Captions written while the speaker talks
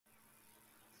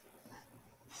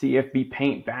CFB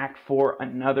Paint back for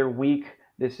another week.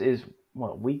 This is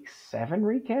week 7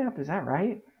 recap? Is that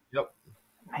right? Yep.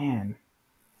 Man,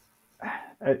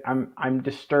 I'm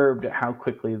disturbed at how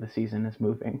quickly the season is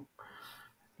moving.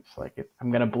 It's like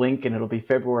I'm gonna blink and it'll be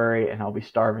February and I'll be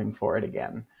starving for it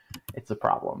again. It's a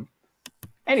problem.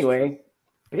 Anyway,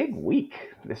 big week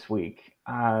this week.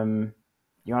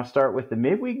 You want to start with the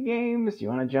midweek games? Do you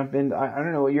want to jump into? I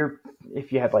don't know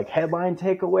if you had like headline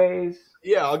takeaways.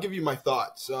 Yeah, I'll give you my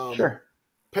thoughts. Sure.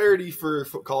 Parity for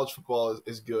college football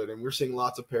is good, and we're seeing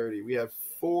lots of parity. We have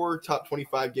 4 top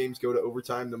 25 games go to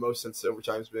overtime, the most since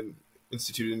overtime's been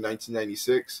instituted in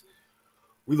 1996.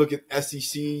 We look at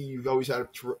SEC. You've always had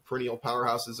perennial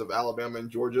powerhouses of Alabama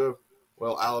and Georgia.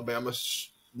 Well, Alabama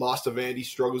lost to Vandy,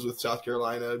 struggles with South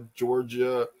Carolina.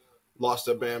 Georgia lost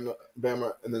to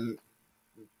Bama, and then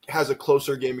has a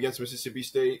closer game against Mississippi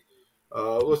State.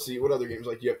 Let's see, what other games?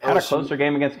 Like you have had LSU. A closer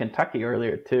game against Kentucky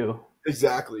earlier too.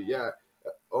 Exactly, yeah.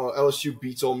 LSU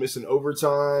beats Ole Miss in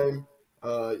overtime.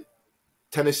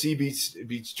 Tennessee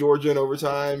beats Georgia in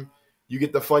overtime. You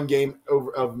get the fun game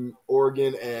of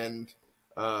Oregon and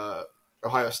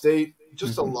Ohio State.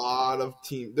 Just a lot of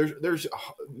teams. There's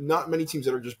not many teams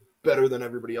that are just better than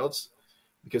everybody else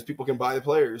because people can buy the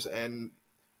players, and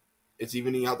it's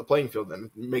evening out the playing field and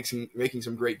making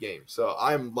some great games. So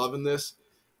I'm loving this.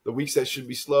 The weeks that should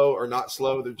be slow are not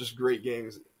slow. They're just great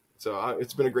games. So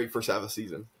it's been a great first half of the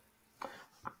season.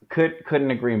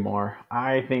 Couldn't agree more.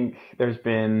 I think there's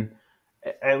been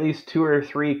at least 2 or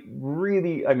 3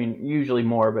 really, I mean, usually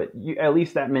more, but at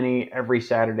least that many every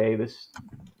Saturday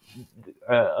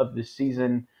of this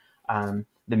season. The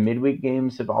midweek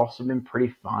games have also been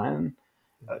pretty fun.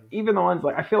 Even the ones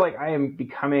I feel like I am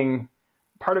becoming.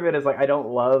 Part of it is I don't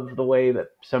love the way that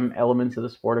some elements of the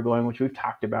sport are going, which we've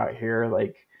talked about here.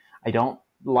 I don't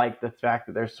like the fact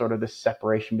that there's sort of this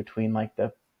separation between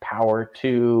the Power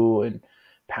 2 and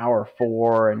Power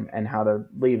 4 and how they're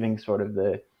leaving sort of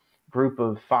the group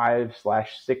of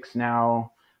 5/6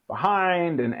 now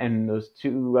behind and those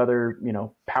 2 other,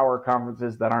 power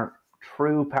conferences that aren't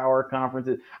true power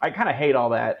conferences. I kind of hate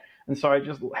all that. And so I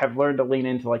just have learned to lean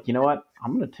into you know what?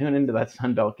 I'm going to tune into that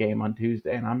Sun Belt game on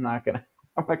Tuesday and I'm not going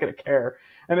to care.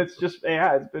 And it's just,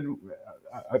 it's been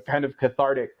a kind of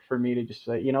cathartic for me to just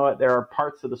say, you know what, there are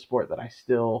parts of the sport that I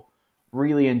still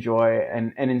really enjoy.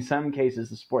 And in some cases,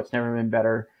 the sport's never been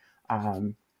better.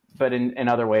 But in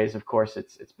other ways, of course,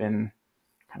 it's been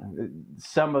kind of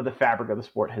some of the fabric of the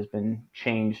sport has been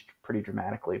changed pretty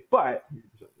dramatically. But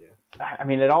I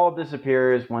mean, it all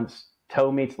disappears once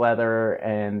toe meets leather.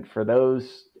 And for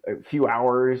those few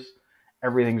hours,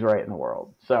 everything's right in the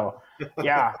world. So,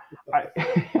 yeah.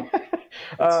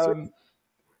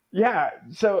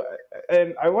 So,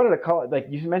 and I wanted to call it,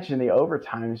 you mentioned the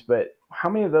overtimes, but how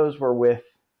many of those were with,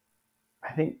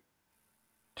 I think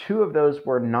 2 of those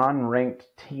were non-ranked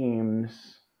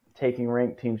teams taking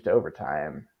ranked teams to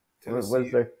overtime. Was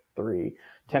there 3?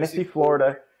 Tennessee,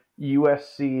 Florida,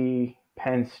 USC,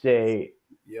 Penn State.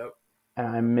 Yep. And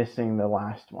I'm missing the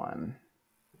last one.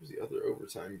 What was the other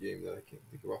overtime game that I can't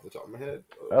think of off the top of my head?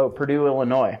 Purdue,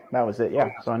 Illinois. That was it. Yeah.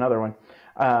 So another one.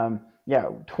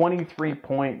 23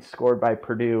 points scored by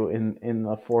Purdue in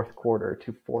the fourth quarter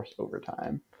to force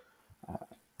overtime.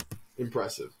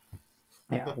 Impressive.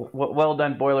 Yeah. Well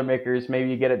done, Boilermakers. Maybe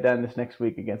you get it done this next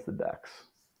week against the Ducks.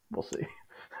 We'll see.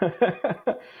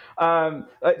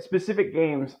 Specific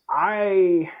games.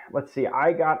 I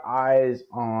got eyes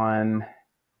on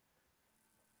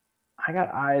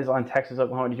Texas,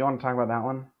 Oklahoma. Did you want to talk about that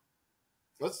one?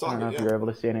 Let's talk. I don't know if you're able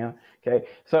to see any of it. Okay.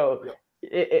 So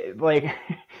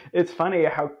it's funny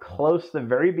how close the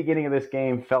very beginning of this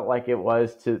game felt like it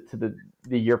was to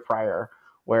the year prior,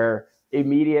 where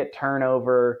immediate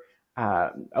turnover,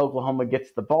 Oklahoma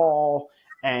gets the ball,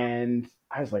 and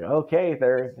I was like, okay,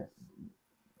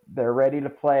 they're ready to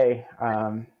play.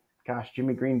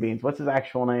 Jimmy Greenbeans. What's his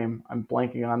actual name? I'm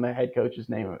blanking on the head coach's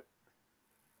name.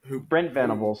 Brent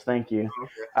Venables, thank you.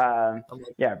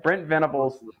 Okay. Brent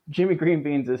Venables. Jimmy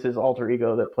Greenbeans is his alter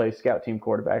ego that plays scout team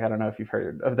quarterback. I don't know if you've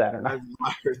heard of that or not. I've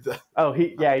not heard that. Oh,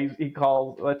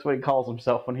 that's what he calls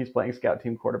himself when he's playing scout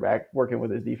team quarterback, working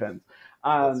with his defense.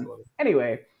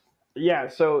 Anyway,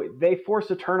 so they forced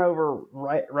a turnover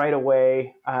right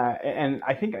away, and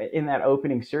I think in that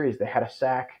opening series they had a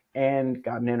sack and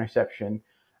got an interception.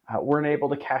 Weren't able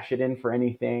to cash it in for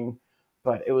anything.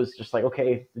 But it was just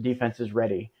okay, the defense is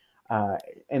ready,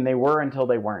 and they were until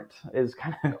they weren't. Is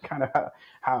kind of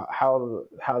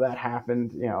how that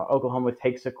happened. Oklahoma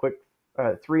takes a quick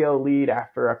 3-0 lead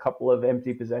after a couple of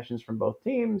empty possessions from both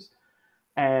teams,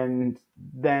 and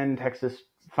then Texas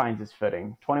finds its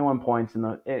footing. 21 points in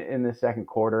the second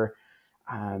quarter.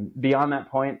 Beyond that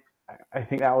point, I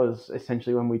think that was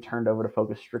essentially when we turned over to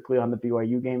focus strictly on the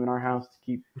BYU game in our house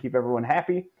to keep everyone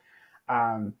happy.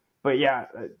 But yeah,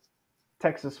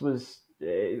 Texas was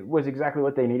exactly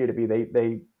what they needed to be.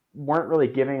 They weren't really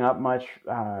giving up much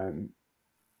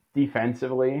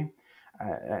defensively,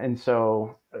 and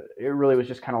so it really was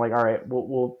just kind of like, all right,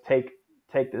 we'll take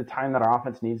the time that our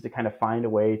offense needs to kind of find a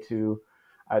way to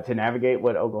navigate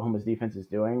what Oklahoma's defense is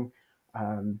doing.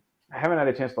 I haven't had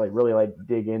a chance to really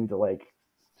dig into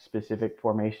specific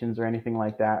formations or anything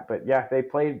like that, but yeah, they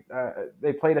played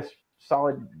a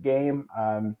solid game.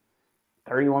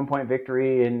 31-point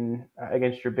victory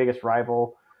against your biggest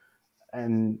rival,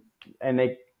 and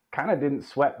they kind of didn't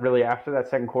sweat really after that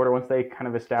second quarter. Once they kind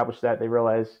of established that, they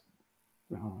realized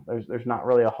there's not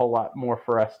really a whole lot more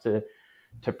for us to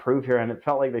prove here, and it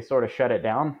felt like they sort of shut it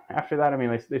down after that. I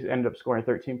mean, they ended up scoring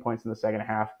 13 points in the second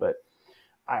half, but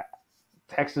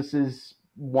Texas is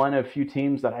one of few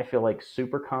teams that I feel like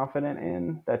super confident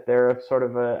in that they're sort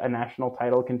of a national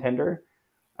title contender.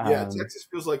 Yeah, Texas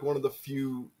feels like one of the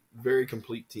few very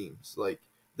complete teams. Like,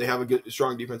 they have a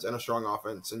strong defense and a strong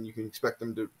offense, and you can expect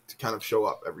them to kind of show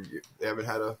up every year. They haven't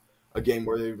had a game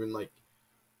where they've been like,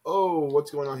 oh,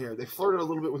 what's going on here? They flirted a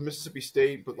little bit with Mississippi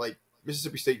State, but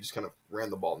Mississippi State just kind of ran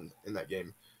the ball in that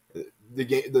game.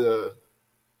 The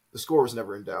score was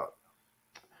never in doubt.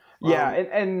 Yeah,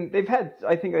 and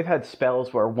I think they've had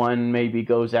spells where one maybe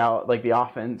goes out, like the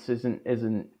offense has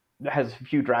a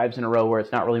few drives in a row where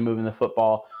it's not really moving the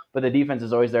football, but the defense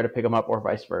is always there to pick them up, or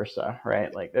vice versa,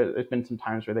 right? Like there's been some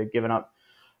times where they've given up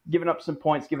some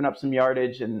points, given up some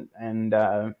yardage,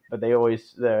 but they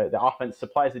always the offense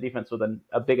supplies the defense with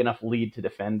a big enough lead to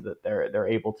defend that they're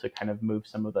able to kind of move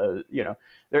some of the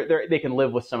they can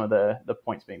live with some of the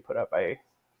points being put up by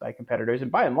competitors. And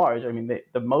by and large, I mean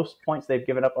the most points they've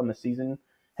given up on the season.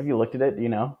 Have you looked at it? Do you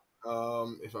know?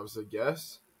 If I was to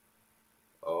guess,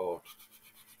 I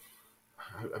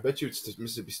bet you it's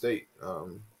Mississippi State.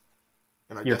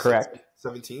 And You're correct.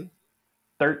 17?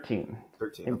 13.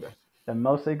 13, okay. The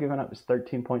most they've given up is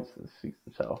 13 points this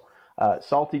season. So,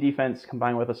 salty defense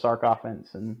combined with a Sark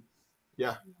offense, and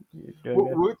yeah,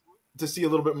 we're to see a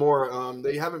little bit more.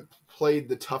 They haven't played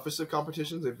the toughest of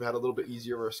competitions. They've had a little bit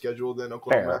easier of a schedule than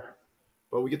Oklahoma. Fair.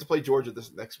 But we get to play Georgia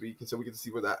this next week, and so we get to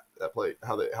see where that play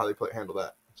how they handle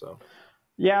that. So.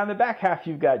 Yeah, in the back half,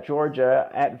 you've got Georgia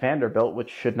at Vanderbilt, which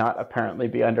should not apparently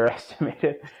be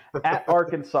underestimated. At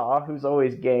Arkansas, who's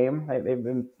always game.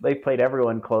 They've played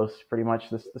everyone close pretty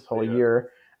much this whole year,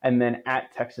 and then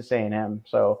at Texas A&M.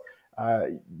 So,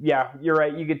 yeah, you're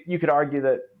right. You could argue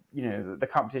that the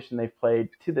competition they've played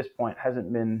to this point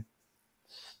hasn't been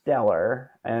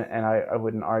stellar, and I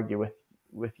wouldn't argue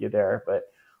with you there. But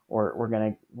we're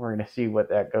gonna see what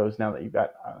that goes now that you've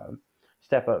got.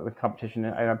 Step up with competition.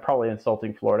 I'm probably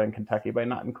insulting Florida and Kentucky by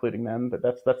not including them, but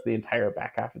that's the entire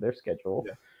back half of their schedule.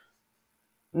 Yeah.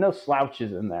 No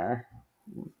slouches in there,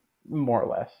 more or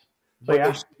less. So, but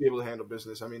they should be able to handle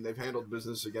business. I mean, they've handled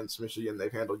business against Michigan.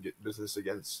 They've handled business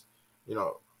against,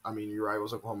 your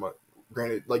rivals, Oklahoma.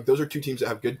 Granted, those are two teams that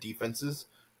have good defenses,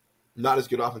 not as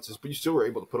good offenses, but you still were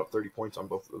able to put up 30 points on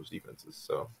both of those defenses.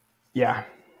 So, yeah,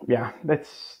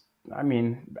 I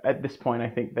mean, at this point, I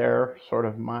think they're sort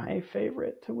of my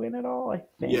favorite to win it all, I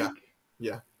think.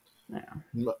 Yeah.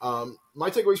 My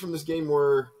takeaways from this game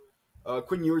were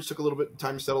Quinn Ewers took a little bit of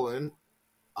time to settle in.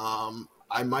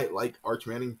 I might like Arch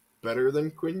Manning better than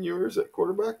Quinn Ewers at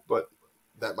quarterback, but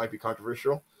that might be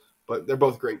controversial. But they're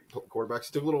both great quarterbacks.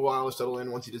 It took a little while to settle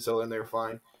in. Once he did settle in, they were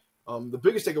fine. The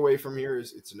biggest takeaway from here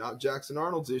is it's not Jackson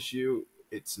Arnold's issue.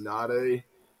 It's not a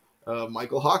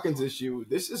Michael Hawkins issue.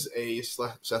 This is a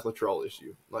Seth Luttrell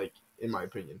issue, in my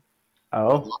opinion.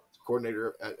 Oh, the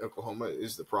coordinator at Oklahoma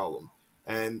is the problem.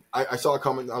 And I saw a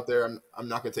comment out there. I'm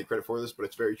not going to take credit for this, but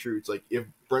it's very true. It's like if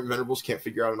Brent Venables can't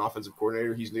figure out an offensive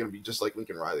coordinator, he's going to be just like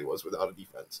Lincoln Riley was without a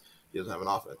defense. He doesn't have an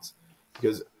offense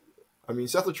because,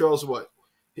 Seth Luttrell's what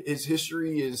his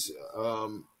history is.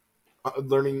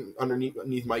 Learning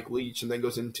underneath Mike Leach, and then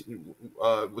goes into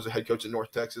was a head coach in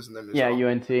North Texas, and then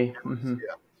UNT. Mm-hmm.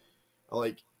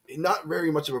 Yeah. Not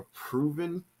very much of a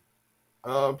proven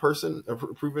person, a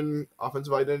proven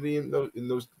offensive identity in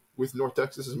those with North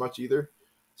Texas as much either.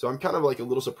 So I'm kind of a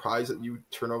little surprised that you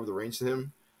turn over the reins to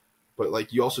him,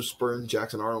 but you also spurn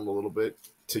Jackson Arnold a little bit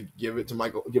to give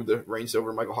the reins over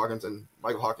to Michael Hawkins, and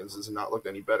Michael Hawkins has not looked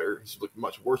any better. He's looked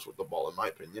much worse with the ball, in my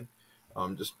opinion,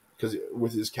 just because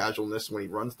with his casualness when he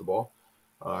runs the ball.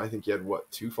 I think he had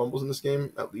 2 fumbles in this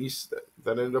game at least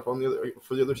that ended up on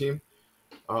for the other team.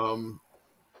 I'm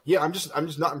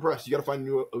just not impressed. You got to find a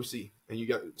new OC,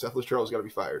 and Seth Luttrell's got to be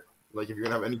fired. If you're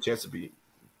gonna have any chance to be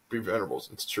Venables,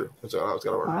 it's true. That's how it's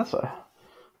got to work.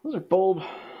 Those are bold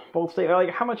statements. Like,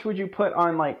 how much would you put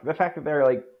on like the fact that they're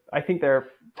like, I think their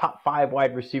top 5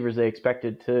 wide receivers they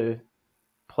expected to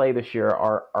play this year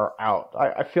are out.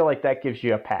 I feel like that gives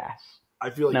you a pass. I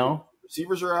feel like your No,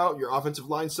 receivers are out, your offensive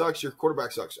line sucks, your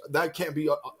quarterback sucks. That can't be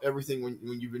everything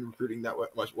when you've been recruiting that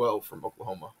much well from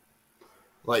Oklahoma.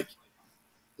 Like,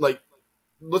 like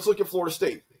let's look at Florida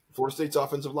State. Florida State's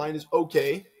offensive line is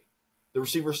okay. The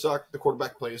receivers suck. The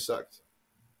quarterback play has sucked.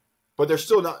 But they're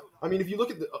still not. I mean, if you look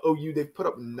at the OU, they've put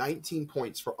up 19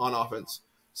 points on offense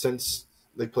since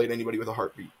they played anybody with a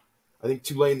heartbeat. I think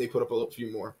Tulane, they put up a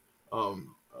few more.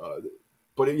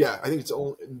 But yeah, I think it's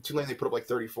only Tulane, they put up like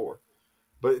 34.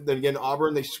 But then again,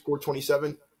 Auburn, they scored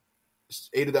 27.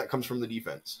 8 of that comes from the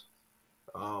defense.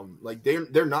 Like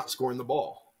they're not scoring the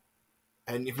ball.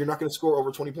 And if you're not going to score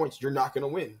over 20 points, you're not going to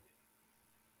win.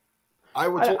 I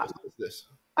would tell this.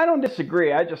 I don't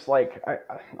disagree. I just like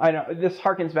I know this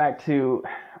harkens back to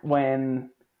when,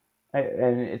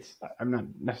 and it's I'm not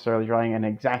necessarily drawing an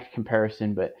exact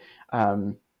comparison, but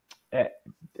at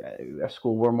a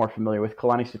school we're more familiar with,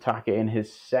 Kalani Sitake in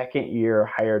his second year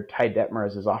hired Ty Detmer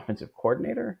as his offensive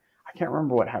coordinator. I can't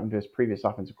remember what happened to his previous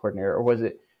offensive coordinator, or was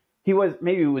it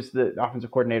maybe it was the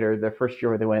offensive coordinator the first year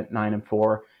where they went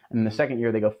 9-4, and the second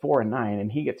year they go 4-9, and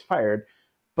he gets fired.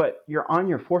 But you're on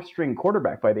your 4th string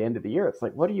quarterback by the end of the year. It's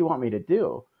like, what do you want me to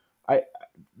do?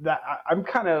 I'm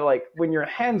kind of like, when your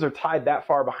hands are tied that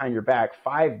far behind your back,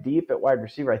 5 deep at wide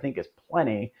receiver, I think is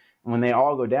plenty. And when they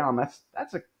all go down,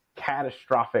 that's a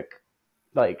catastrophic,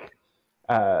 like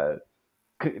for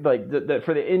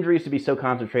the injuries to be so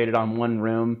concentrated on one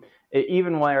room,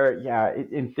 even where,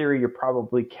 in theory, you're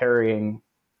probably carrying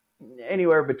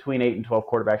anywhere between 8 and 12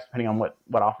 quarterbacks, depending on what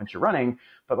offense you're running.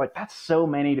 But like, that's so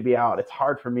many to be out. It's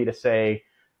hard for me to say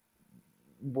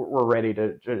we're ready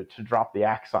to drop the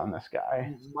axe on this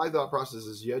guy. My thought process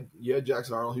is you had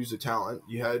Jackson Arnold, who's a talent.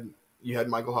 You had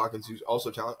Michael Hawkins, who's also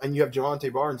a talent, and you have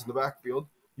Javonte Barnes in the backfield.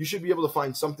 You should be able to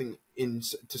find something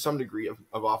to some degree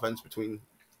of offense between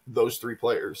those 3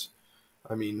 players.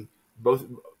 I mean, both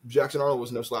Jackson Arnold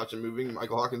was no slouch in moving.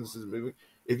 Michael Hawkins is moving.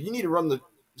 If you need to run a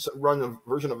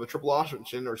version of a triple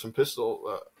option or some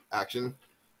pistol action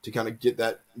to kind of get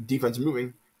that defense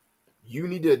moving, you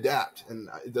need to adapt, and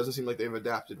it doesn't seem like they've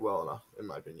adapted well enough, in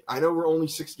my opinion. I know we're only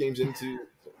 6 games into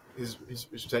his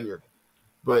tenure,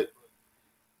 but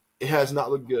it has not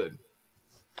looked good.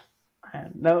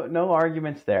 No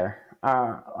arguments there.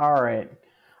 All right.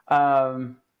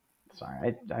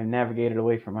 Sorry, I navigated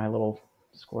away from my little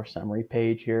score summary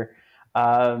page here.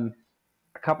 A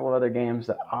couple of other games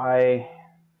that I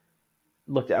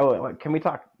looked at. Oh, can we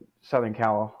talk Southern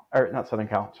Cal, or not Southern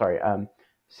Cal? Sorry,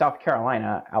 South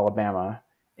Carolina, Alabama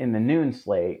in the noon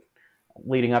slate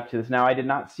leading up to this. Now, I did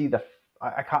not see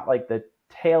I caught like the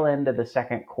tail end of the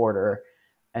second quarter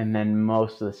and then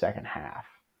most of the second half.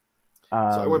 So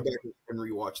I went back and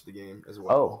rewatched the game as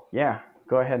well. Oh, yeah.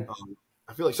 Go ahead.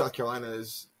 I feel like South Carolina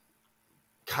has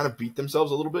kind of beat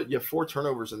themselves a little bit. You have 4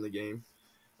 turnovers in the game.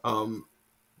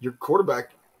 Your quarterback,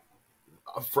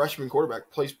 a freshman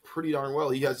quarterback, plays pretty darn well.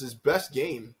 He has his best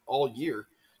game all year,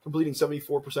 completing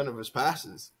 74% of his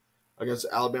passes against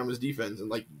Alabama's defense. And,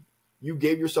 like, you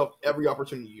gave yourself every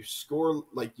opportunity. You score,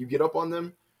 like, you get up on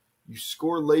them. You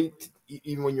score late,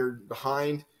 even when you're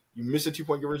behind. You miss a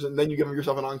 2-point conversion, and then you give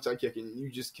yourself an onside kick, and you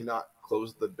just cannot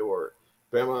close the door.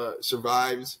 Bama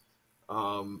survives.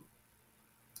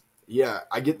 Yeah,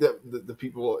 I get that the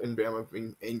people in Bama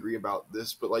being angry about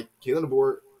this, but like Kalen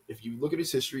DeBoer, if you look at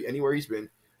his history, anywhere he's been,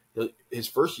 his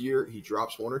first year he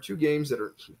drops 1 or 2 games that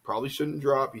he probably shouldn't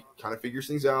drop. He kind of figures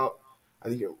things out. I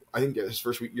think his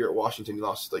first year at Washington he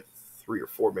lost like 3 or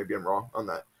 4. Maybe I'm wrong on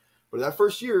that, but that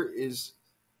first year is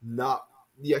not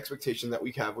the expectation that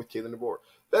we have with Kalen DeBoer.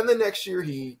 Then the next year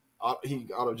he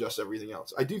auto-adjusts everything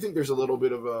else. I do think there's a little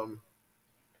bit of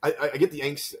I get the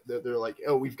angst that they're like,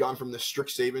 oh, we've gone from this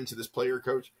strict Saban to this player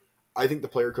coach. I think the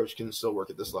player coach can still work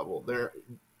at this level.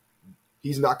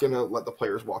 He's not going to let the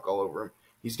players walk all over him.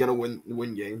 He's going to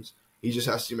win games. He just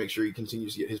has to make sure he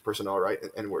continues to get his personnel right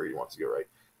and where he wants to go right.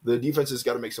 The defense has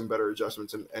got to make some better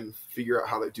adjustments and figure out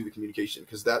how they do the communication,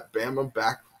 because that Bama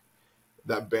back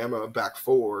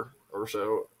 4 or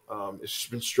so has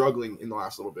been struggling in the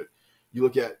last little bit. You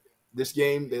look at this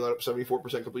game, they let up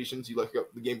 74% completions. You look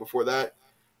up the game before that,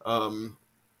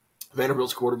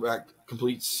 Vanderbilt's quarterback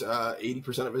completes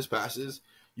 80% of his passes.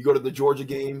 You go to the Georgia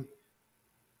game,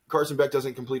 Carson Beck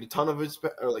doesn't complete a ton of his,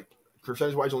 or like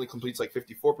percentage-wise only completes like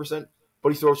 54%, but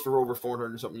he throws for over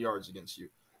 400 and something yards against you.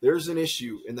 There's an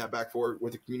issue in that back 4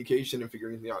 with the communication and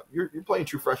figuring things out. You're playing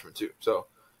true freshmen too, so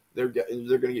they're going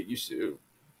to get used to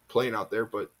playing out there,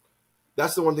 but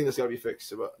that's the one thing that's got to be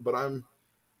fixed. But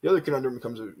The other conundrum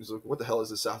becomes is like, what the hell is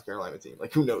this South Carolina team?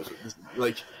 Like, who knows?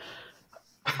 Like,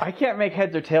 I can't make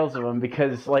heads or tails of them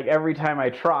because, like, every time I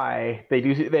try,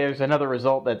 there's another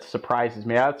result that surprises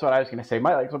me. That's what I was going to say.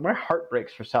 My heart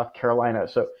breaks for South Carolina.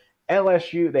 So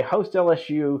LSU, they host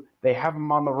LSU, they have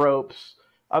them on the ropes,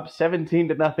 up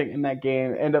 17-0 in that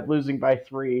game, end up losing by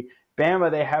 3. Bama,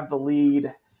 they have the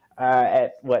lead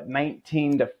at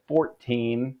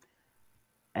 19-14,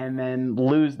 and then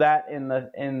lose that in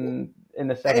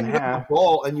the second half. The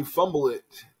ball and you fumble it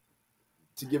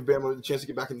to give Bama the chance to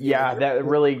get back in the game. Yeah, that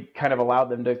really kind of allowed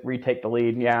them to retake the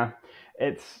lead. Yeah,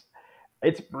 it's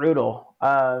brutal.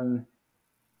 And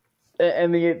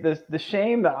the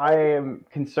shame that I am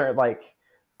concerned, like,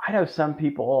 I know some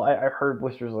people, I heard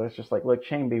whispers that's just like, look,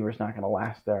 Shane Beamer's not going to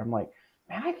last there. I'm like,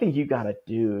 man, I think you got a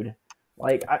dude.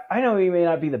 Like, I know he may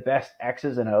not be the best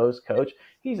X's and O's coach.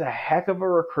 He's a heck of a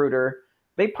recruiter.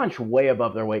 They punch way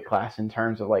above their weight class in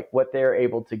terms of, like, what they're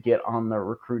able to get on the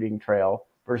recruiting trail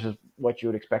versus what you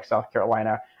would expect South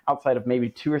Carolina outside of maybe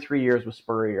 2 or 3 years with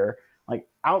Spurrier. Like,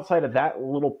 outside of that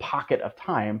little pocket of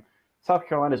time, South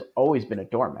Carolina's always been a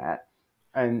doormat.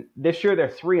 And this year they're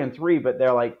 3-3, but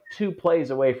they're like 2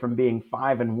 plays away from being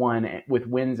 5-1 with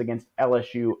wins against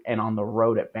LSU and on the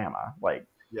road at Bama. Like,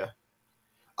 yeah,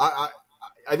 I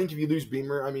think if you lose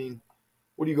Beamer, I mean,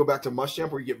 what do you go back to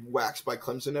Muschamp where you get waxed by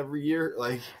Clemson every year?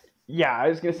 Like, yeah, I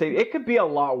was gonna say it could be a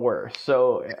lot worse.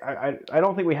 So I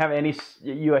don't think we have any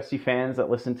USC fans that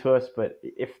listen to us, but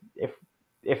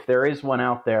if there is one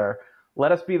out there,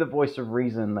 let us be the voice of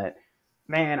reason. That,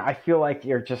 man, I feel like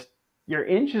you're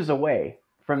inches away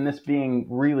from this being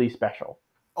really special.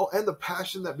 Oh, and the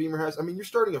passion that Beamer has. I mean, you're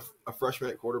starting a freshman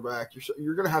at quarterback.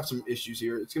 You're going to have some issues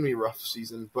here. It's going to be a rough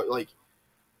season, but like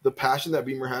the passion that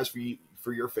Beamer has for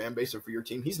your fan base and for your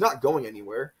team, he's not going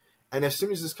anywhere. And as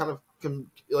soon as this kind of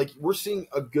we're seeing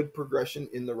a good progression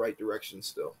in the right direction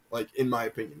still. Like, in my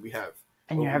opinion, we have.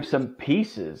 And you have some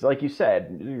pieces, like you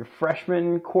said, your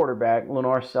freshman quarterback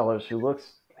Lenore Sellers, who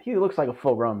looks like a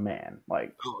full-grown man.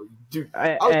 Like, oh, dude,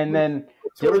 and then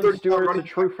Dylan Stewart's a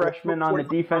true freshman on the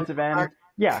defensive end.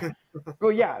 Yeah.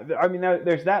 Well, yeah. I mean,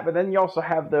 there's that, but then you also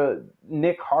have the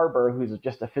Nick Harbor, who's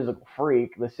just a physical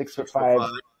freak, the 6'5",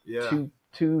 yeah.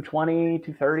 220,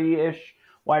 230-ish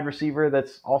wide receiver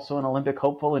that's also an Olympic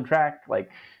hopeful in track. Like,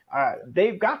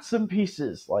 they've got some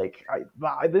pieces. Like,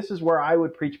 this is where I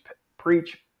would preach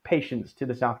patience to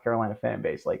the South Carolina fan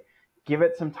base. Like, give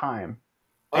it some time.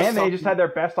 And they just had their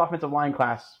best offensive line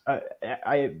class,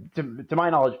 to my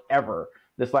knowledge, ever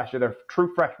this last year. They're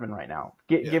true freshmen right now.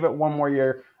 Give it 1 more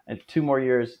year and 2 more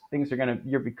years. Things are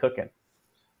you'll be cooking.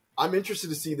 I'm interested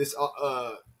to see this.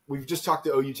 We've just talked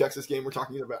the OU Texas game. We're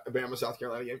talking about Alabama South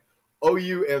Carolina game.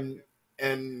 OU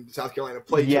and South Carolina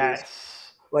played.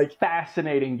 Yes, like,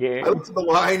 fascinating game. I looked at the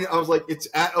line. I was like, it's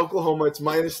at Oklahoma. It's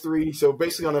 -3. So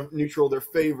basically on a neutral, they're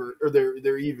favored or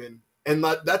they're even. And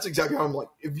that's exactly how I'm like.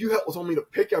 If you told me to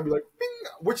pick, I'd be like, bing,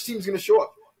 which team's going to show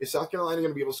up? Is South Carolina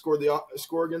going to be able to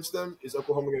score against them? Is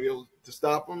Oklahoma going to be able to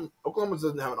stop them? Oklahoma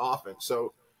doesn't have an offense,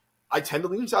 so I tend to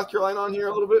lean South Carolina on here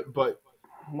a little bit. But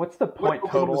what's the point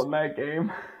total in that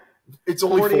game? It's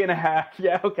only 40.5.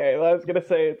 Yeah, okay. Well, I was gonna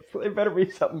say it better be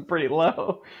something pretty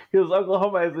low because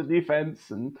Oklahoma has a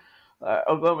defense and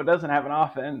Oklahoma doesn't have an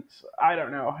offense. I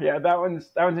don't know. Yeah, that one's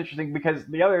interesting because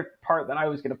the other part that I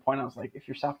was going to point out was, like, if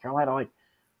you're South Carolina,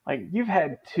 like you've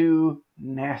had 2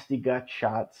 nasty gut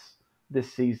shots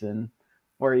this season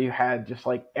where you had just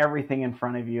like everything in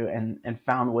front of you and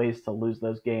found ways to lose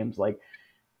those games. Like,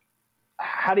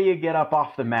 how do you get up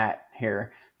off the mat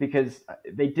here? Because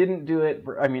they didn't do it.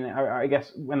 I mean, I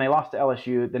guess when they lost to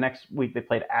LSU, the next week they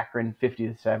played Akron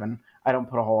 50-7. I don't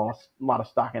put a whole lot of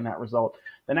stock in that result.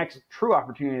 The next true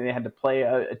opportunity they had to play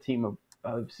a team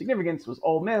of significance was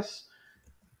Ole Miss.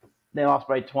 They lost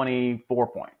by 24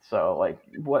 points. So, like,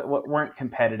 what weren't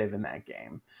competitive in that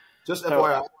game. Just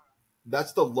FYI,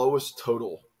 that's the lowest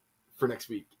total for next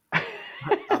week.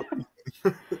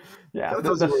 Yeah,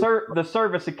 the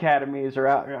service academies are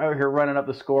out here running up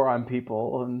the score on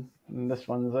people, and this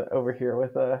one's over here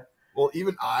with a. Well,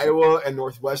 even Iowa and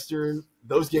Northwestern,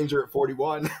 those games are at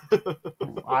 41.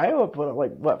 Iowa put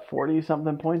up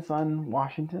 40-something points on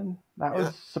Washington. That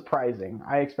was surprising.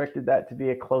 I expected that to be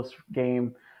a close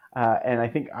game, and I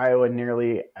think Iowa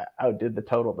nearly outdid the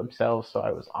total themselves, so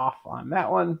I was off on that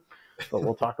one. But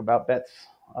we'll talk about bets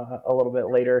a little bit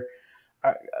later.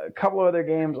 A couple of other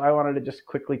games I wanted to just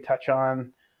quickly touch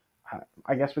on.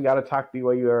 I guess we got to talk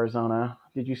BYU Arizona.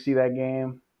 Did you see that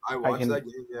game? I watched that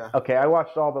game, yeah. Okay, I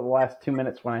watched all but the last 2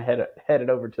 minutes when I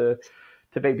headed over to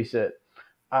babysit.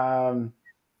 Yeah.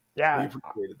 We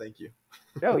appreciate it. Thank you.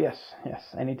 Oh, yes,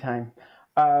 anytime.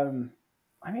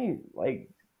 I mean, like,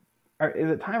 is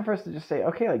it time for us to just say,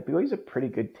 okay, like BYU's a pretty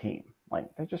good team. Like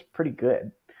they're just pretty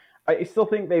good. I still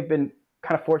think they've been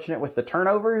kind of fortunate with the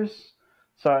turnovers.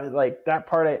 So like that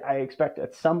part, I expect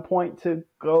at some point to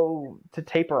go to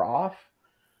taper off.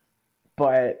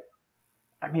 But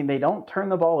I mean, they don't turn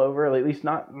the ball over, at least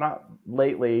not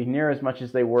lately, near as much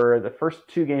as they were the first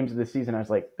two games of the season. I was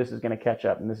like, this is going to catch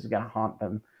up and this is going to haunt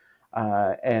them.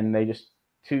 And they just,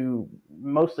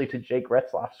 mostly to Jake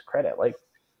Retzlaff's credit, like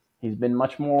he's been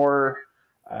much more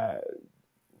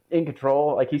in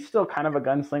control. Like he's still kind of a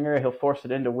gunslinger. He'll force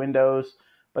it into windows,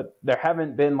 but there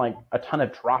haven't been like a ton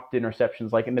of dropped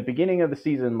interceptions. Like in the beginning of the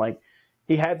season, like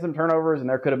he had some turnovers and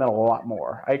there could have been a lot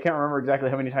more. I can't remember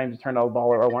exactly how many times he turned out the ball,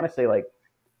 or I want to say like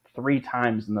three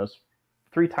times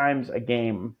a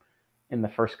game in the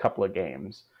first couple of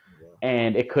games. Yeah.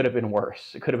 And it could have been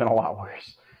worse. It could have been a lot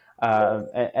worse.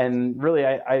 And really,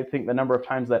 I think the number of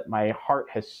times that my heart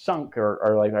has sunk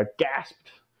or like I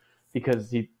gasped because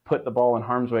he put the ball in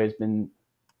harm's way has been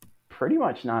pretty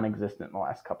much non-existent in the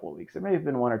last couple of weeks. There may have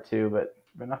been one or two, but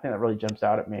nothing that really jumps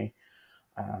out at me.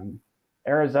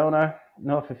 Arizona,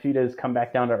 Noah Fifita has come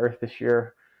back down to earth this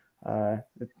year.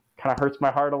 It kind of hurts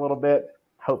my heart a little bit.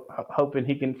 Hoping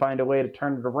he can find a way to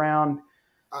turn it around.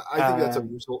 I think that's a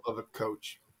result of a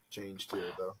coach change too,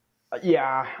 though.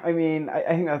 Yeah, I mean, I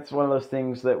think that's one of those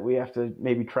things that we have to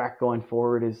maybe track going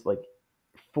forward is like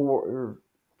for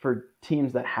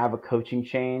teams that have a coaching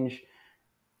change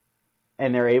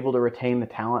and they're able to retain the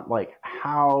talent, like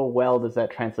how well does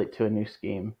that translate to a new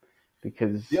scheme?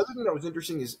 Because the other thing that was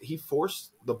interesting is he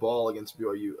forced the ball against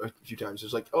BYU a few times.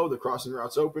 It's like, oh, the crossing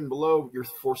route's open below. You're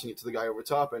forcing it to the guy over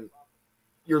top, and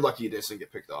you're lucky it doesn't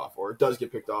get picked off, or it does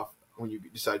get picked off when you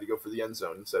decide to go for the end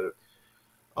zone instead of.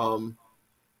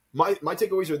 My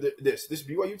takeaways are this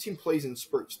BYU team plays in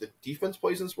spurts. The defense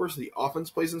plays in spurts. The offense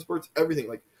plays in spurts. Everything.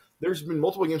 Like there's been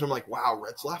multiple games where I'm like, wow,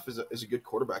 Retzlaff is a good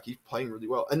quarterback. He's playing really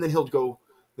well, and then he'll go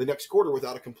the next quarter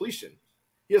without a completion.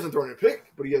 He hasn't thrown a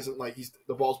pick, but he hasn't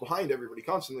the ball's behind everybody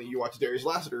constantly. You watch Darius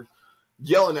Lassiter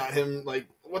yelling at him like,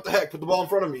 "What the heck? Put the ball in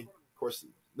front of me!" Of course,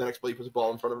 the next play he puts the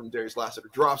ball in front of him. Darius Lassiter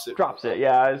drops it.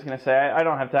 Yeah, I was gonna say I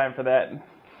don't have time for that.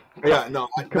 Yeah, no.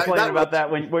 Complaining about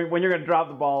that when you're going to drop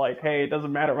the ball, like, hey, it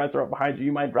doesn't matter if I throw it behind you,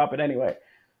 you might drop it anyway.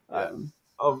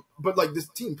 But like this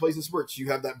team plays in spurts.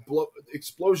 You have that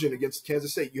explosion against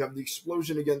Kansas State. You have the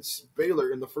explosion against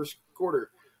Baylor in the first quarter.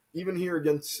 Even here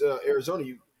against Arizona,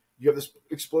 you have this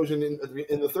explosion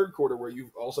in the third quarter where you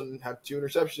all of a sudden have two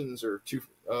interceptions or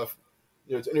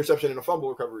it's an interception and a fumble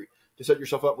recovery to set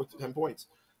yourself up with 10 points.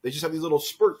 They just have these little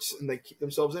spurts and they keep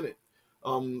themselves in it.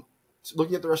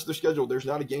 Looking at the rest of their schedule, there's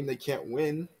not a game they can't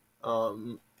win,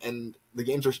 and the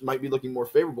games might be looking more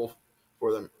favorable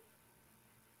for them.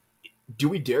 Do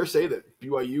we dare say that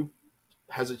BYU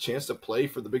has a chance to play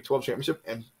for the Big 12 championship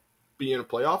and be in a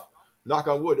playoff? Knock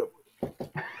on wood.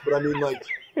 But I mean, like,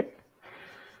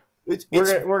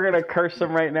 we're gonna curse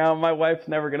them right now. My wife's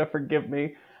never gonna forgive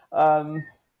me. No,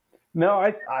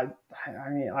 I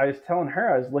mean, I was telling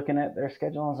her, I was looking at their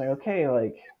schedule. I was like, okay,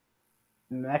 like.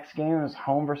 Next game is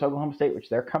home versus Oklahoma State, which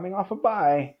they're coming off a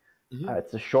bye. Mm-hmm.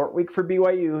 It's a short week for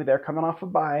BYU. They're coming off a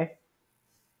bye.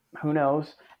 Who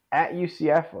knows? At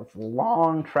UCF, it's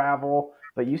long travel,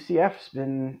 but UCF's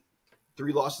been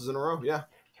 3 losses in a row. Yeah,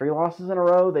 3 losses in a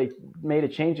row. They made a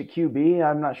change at QB.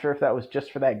 I'm not sure if that was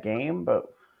just for that game, but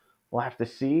we'll have to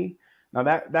see. Now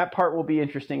that part will be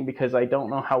interesting because I don't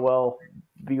know how well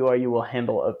BYU will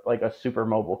handle a super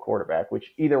mobile quarterback,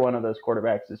 which either one of those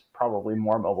quarterbacks is probably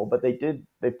more mobile. But they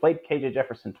played KJ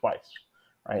Jefferson twice,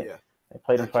 right? Yeah. They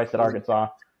played him twice at Arkansas.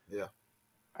 Yeah.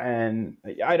 And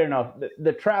I don't know,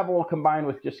 the travel combined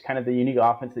with just kind of the unique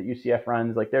offense that UCF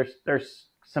runs, like there's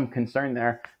some concern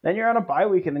there. Then you're on a bye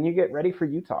week and then you get ready for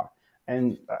Utah.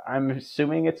 And I'm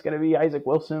assuming it's going to be Isaac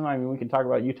Wilson. I mean, we can talk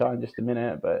about Utah in just a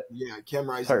minute, but yeah, Cam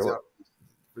Rising's out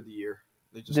for the year.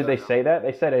 Did they say that?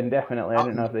 They said indefinitely. I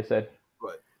didn't know if they said.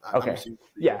 But okay.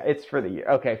 Yeah, it's for the year.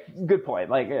 Okay, good point.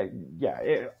 Like,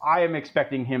 I am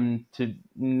expecting him to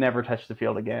never touch the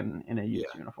field again in a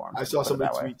Utes uniform. I saw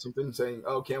somebody tweet something saying,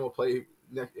 "Oh, Cam will play.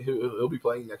 He'll be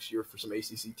playing next year for some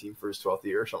ACC team for his 12th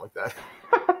year or something like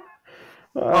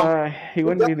that." He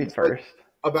wouldn't be the first.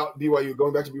 About BYU,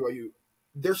 going back to BYU,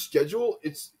 their schedule.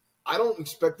 I don't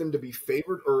expect them to be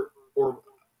favored or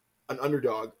an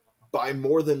underdog by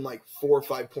more than like 4 or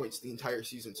 5 points the entire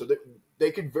season. So they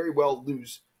could very well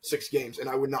lose 6 games, and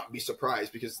I would not be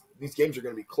surprised because these games are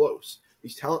going to be close. The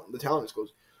talent is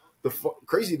close. The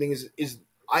crazy thing is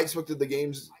I expected the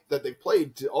games that they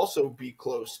played to also be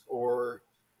close or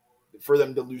for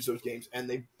them to lose those games, and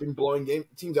they've been blowing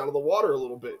teams out of the water a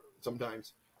little bit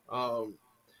sometimes.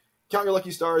 count your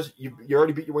lucky stars. You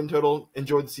already beat your win total.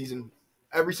 Enjoy the season.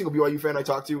 Every single BYU fan I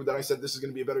talked to that I said this is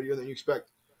going to be a better year than you expect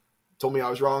told me I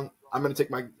was wrong. I'm going to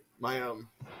take my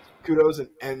kudos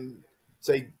and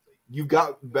say you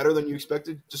got better than you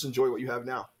expected. Just enjoy what you have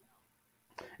now.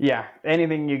 Yeah,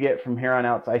 anything you get from here on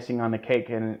out is icing on the cake,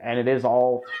 and it is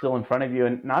all still in front of you.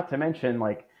 And not to mention,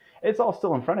 like, it's all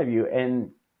still in front of you.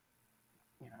 And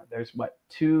there's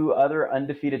two other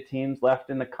undefeated teams left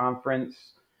in the conference.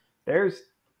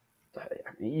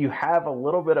 You have a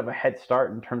little bit of a head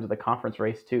start in terms of the conference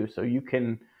race too, so you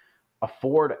can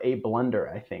afford a blunder.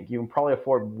 I think you can probably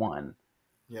afford one.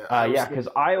 Yeah, because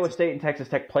Iowa State and Texas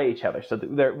Tech play each other, so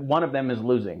one of them is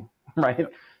losing, right? Yeah.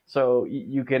 So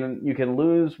you can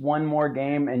lose one more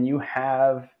game, and you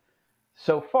have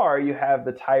so far you have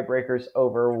the tiebreakers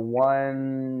over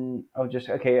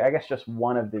just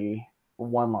one of the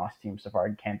one-loss teams so far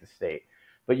in Kansas State.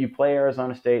 But you play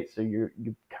Arizona State, so you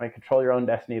kind of control your own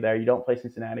destiny there. You don't play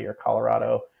Cincinnati or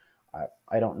Colorado.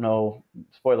 I don't know.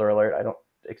 Spoiler alert, I don't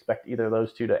expect either of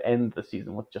those two to end the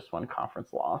season with just one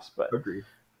conference loss. But agreed.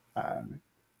 Everything's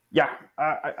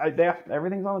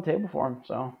on the table for them.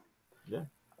 So yeah,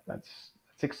 that's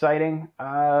exciting.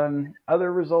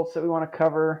 Other results that we want to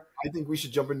cover. I think we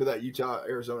should jump into that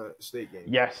Utah-Arizona State game.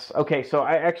 Yes. Okay. So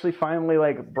I actually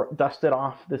finally dusted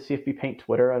off the CFB Paint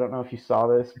Twitter. I don't know if you saw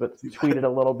this, but tweeted a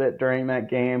little bit during that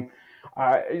game.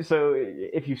 So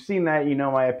if you've seen that, you know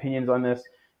my opinions on this.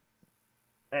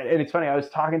 And it's funny. I was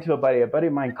talking to a buddy. A buddy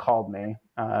of mine called me,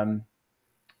 and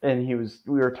we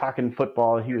were talking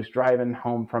football. He was driving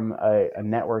home from a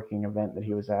networking event that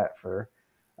he was at for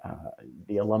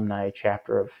the alumni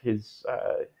chapter of his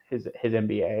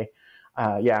MBA.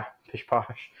 Pish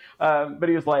posh. But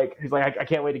he's like, I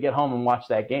can't wait to get home and watch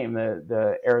that game,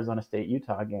 the Arizona State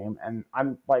Utah game. And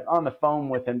I'm like on the phone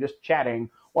with him, just chatting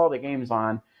while the game's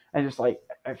on. And just like,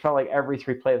 I felt like every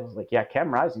three plays, I was like, yeah,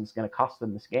 Cam Rising's going to cost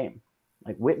them this game.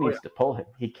 Like Witt needs to pull him.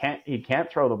 He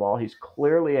can't throw the ball. He's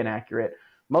clearly inaccurate,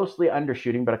 mostly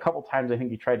undershooting, but a couple times I think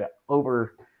he tried to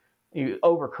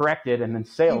overcorrected and then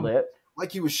sailed it.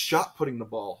 Like he was shot putting the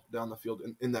ball down the field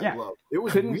in that glove. It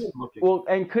was weird looking. Well,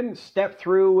 and couldn't step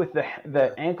through with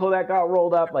the ankle that got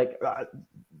rolled up. Like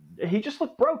he just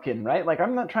looked broken, right? Like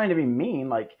I'm not trying to be mean.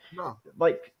 Like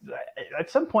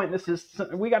at some point,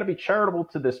 we got to be charitable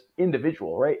to this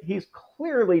individual, right? He's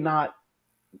clearly not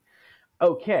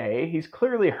okay. He's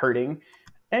clearly hurting,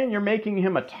 and you're making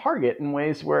him a target in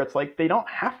ways where it's like they don't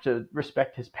have to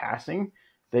respect his passing.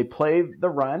 They play the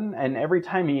run, and every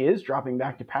time he is dropping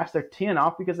back to pass, they're teeing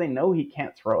off because they know he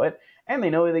can't throw it, and they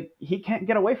know that he can't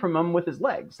get away from them with his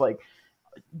legs. Like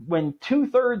when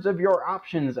 2/3 of your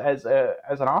options as an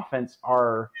offense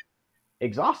are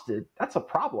exhausted, that's a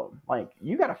problem. Like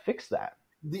you got to fix that.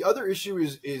 The other issue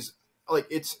is like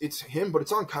it's him, but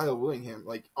it's on Kyle Willingham.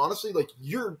 Like honestly, like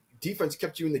your defense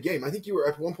kept you in the game. I think you were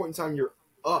at one point in time you're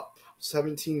up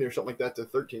 17 or something like that to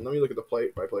 13. Let me look at the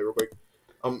play real quick.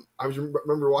 I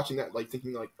remember watching that, like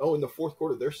thinking, like, oh, in the fourth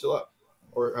quarter they're still up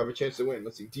or have a chance to win.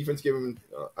 Let's see, defense gave him.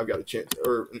 I've got a chance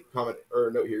or a comment or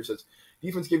a note here. It says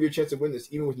defense gave you a chance to win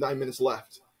this even with 9 minutes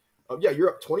left.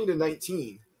 You're up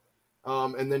 20-19,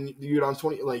 and then you get on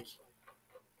 20. Like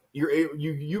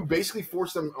you basically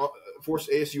force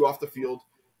ASU off the field,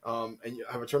 and you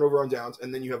have a turnover on downs,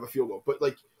 and then you have a field goal. But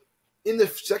like in the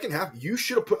second half, you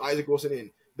should have put Isaac Wilson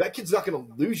in. That kid's not going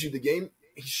to lose you the game.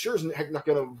 He sure is not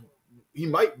going to. He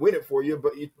might win it for you,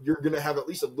 but you're going to have at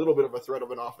least a little bit of a threat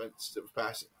of an offensive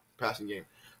passing game.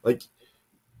 Like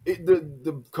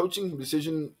the coaching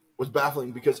decision was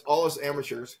baffling because all us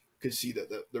amateurs could see that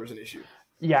there was an issue.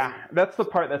 Yeah, that's the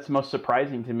part that's most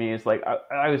surprising to me is like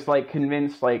I was like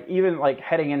convinced, like even like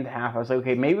heading into half, I was like,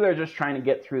 okay, maybe they're just trying to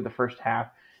get through the first half.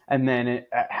 And then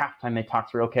at halftime, they talk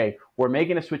through, okay, we're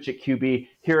making a switch at QB.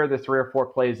 Here are the 3 or 4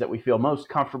 plays that we feel most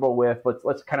comfortable with.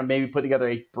 Let's kind of maybe put together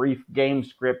a brief game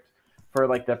script for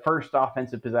like the first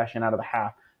offensive possession out of the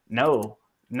half. No,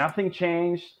 nothing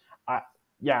changed. I'm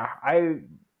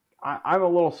a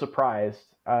little surprised.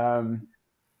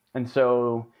 And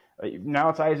so now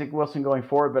it's Isaac Wilson going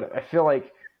forward, but I feel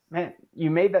like, man, you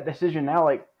made that decision now.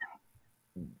 Like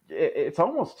it's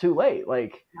almost too late.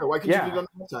 Like, why couldn't you have done it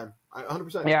that time?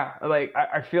 100%. Yeah, like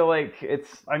I feel like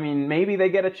maybe they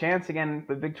get a chance again.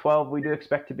 The Big 12, we do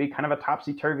expect to be kind of a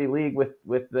topsy-turvy league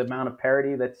with the amount of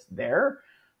parity that's there.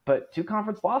 But 2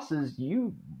 conference losses,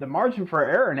 the margin for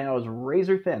error now is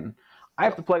razor thin. I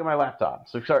have to plug in my laptop.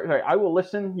 So sorry, I will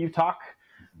listen. You talk.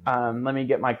 Let me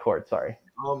get my cord. Sorry.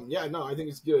 I think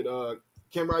it's good.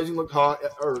 Cam Rising looked hot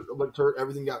or looked hurt.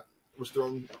 Everything was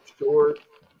thrown short.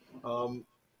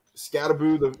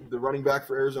 Scatterboo, the running back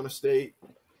for Arizona State,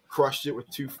 crushed it with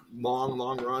 2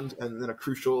 long runs and then a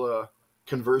crucial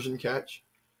conversion catch.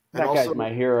 And That also guy's my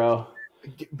hero.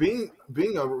 being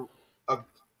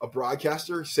a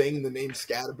broadcaster, saying the name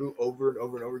Scadaboo over and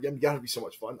over and over again, got to be so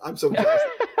much fun. I'm so jealous.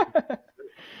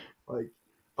 Like,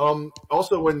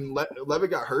 also when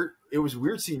Levitt got hurt, it was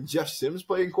weird seeing Jeff Sims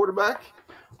playing quarterback.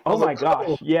 Oh my gosh,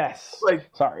 oh, yes. like,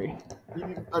 sorry.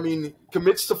 I mean,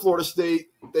 commits to Florida State.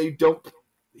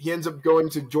 He ends up going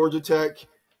to Georgia Tech,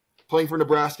 playing for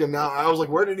Nebraska. Now I was like,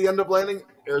 where did he end up landing?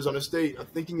 Arizona State. I'm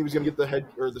thinking he was going to get the head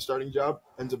or the starting job.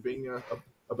 Ends up being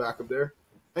a backup there,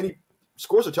 and he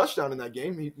scores a touchdown in that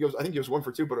game. I think he was 1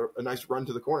 for 2, but a nice run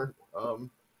to the corner.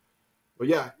 But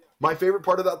yeah, my favorite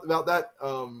part about that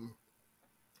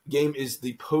game is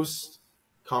the post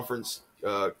conference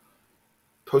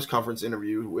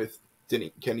interview with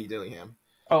Kenny Dillingham.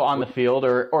 Oh, on the field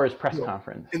or his press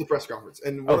conference? In the press conference.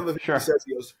 And one of the things sure. he says,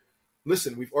 he goes,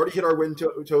 listen, we've already hit our win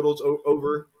totals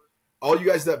over. All you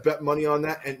guys that bet money on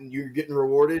that and you're getting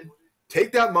rewarded,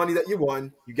 take that money that you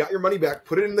won. You got your money back.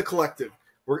 Put it in the collective.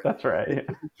 That's right.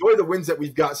 Enjoy the wins that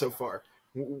we've got so far.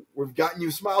 We've gotten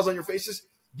you smiles on your faces.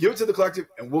 Give it to the collective,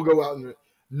 and we'll go out and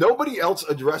 – nobody else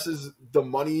addresses the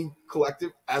money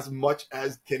collective as much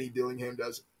as Kenny Dillingham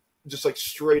does, just like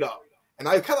straight up. And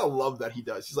I kind of love that he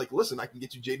does. He's like, listen, I can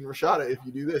get you Jaden Rashada if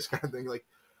you do this kind of thing. Like,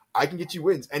 I can get you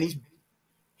wins. And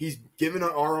he's given an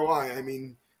ROI. I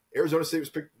mean, Arizona State was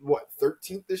picked,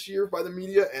 13th this year by the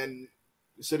media, and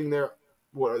sitting there,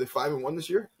 are they 5-1 this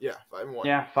year? Yeah, 5-1.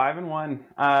 Yeah,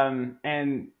 5-1.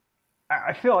 And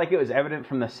I feel like it was evident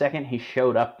from the second he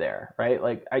showed up there, right?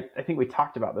 Like, I think we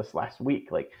talked about this last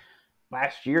week. Like,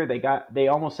 last year they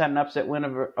almost had an upset win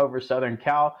over Southern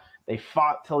Cal. They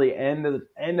fought till the end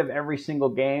of every single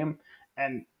game,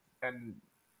 and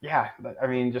yeah, I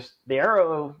mean, just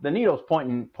the needle's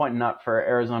pointing up for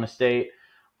Arizona State.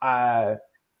 Yeah,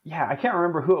 I can't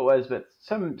remember who it was, but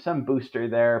some booster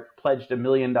there pledged $1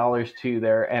 million to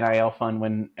their NIL fund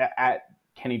when at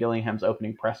Kenny Dillingham's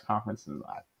opening press conference, and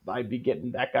I'd be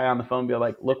getting that guy on the phone, and be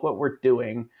like, "Look what we're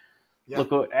doing. Yeah.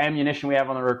 Look what ammunition we have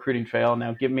on the recruiting trail.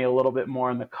 Now give me a little bit more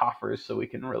in the coffers so we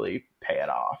can really pay it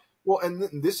off." Well,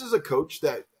 and this is a coach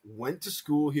that went to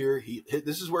school here.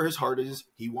 This is where his heart is.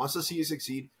 He wants to see you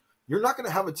succeed. You're not going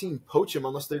to have a team poach him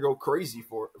unless they go crazy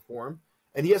for him,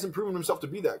 and he hasn't proven himself to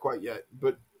be that quite yet.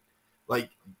 But like,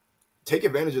 take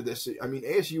advantage of this. I mean,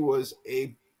 ASU was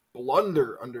a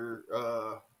blunder under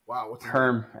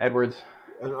Herm Edwards.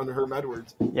 Under Herm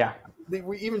Edwards. Yeah,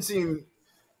 we even seen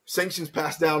sanctions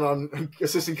passed down on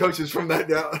assistant coaches from that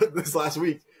this last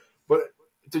week. But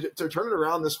to turn it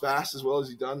around this fast as well as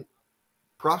he done,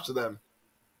 props to them.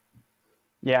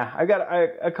 Yeah, I got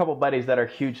a couple buddies that are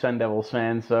huge Sun Devils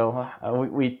fans, so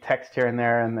we text here and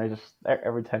there, and they're just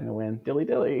every time they win,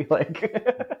 dilly like.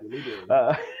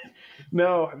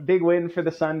 No, big win for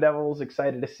the Sun Devils.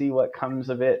 Excited to see what comes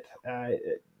of it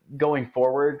going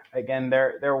forward. Again,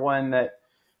 they're one that,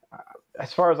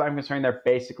 as far as I'm concerned, they're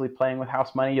basically playing with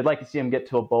house money. You'd like to see them get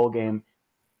to a bowl game.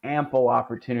 Ample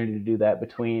opportunity to do that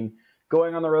between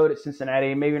going on the road at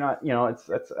Cincinnati. Maybe not,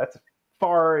 that's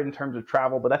far in terms of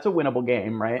travel, but that's a winnable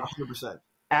game, right? 100%.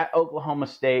 At Oklahoma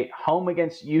State, home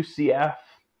against UCF,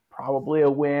 probably a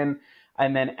win.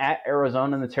 And then at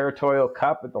Arizona in the Territorial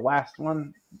Cup at the last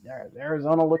one,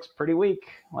 Arizona looks pretty weak.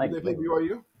 Like, do they play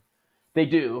BYU? They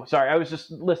do. Sorry, I was just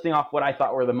listing off what I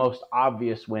thought were the most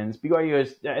obvious wins. BYU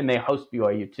is, and they host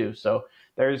BYU too. So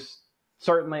there's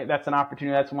certainly, that's an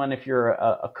opportunity. That's one, if you're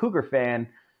a Cougar fan,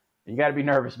 you got to be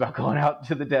nervous about going out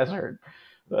to the desert.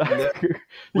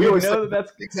 We know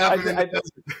that's.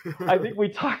 I think we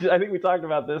talked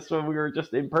about this when we were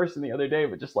just in person the other day.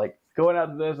 But just like going out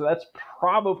to the desert, that's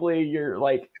probably your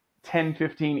like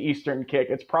 10-15 Eastern kick.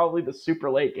 It's probably the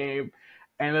super late game,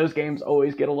 and those games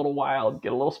always get a little wild,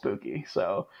 get a little spooky.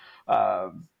 So yeah,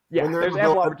 there's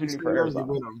ample opportunity for Arizona.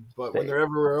 Win them, but when they're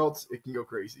everywhere else, it can go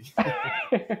crazy.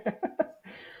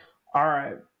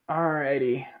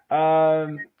 Alrighty.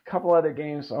 Couple other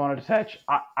games I wanted to touch.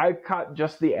 I caught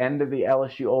just the end of the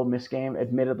LSU Ole Miss game.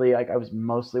 Admittedly, like I was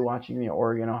mostly watching the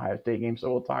Oregon Ohio State game,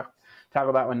 so we'll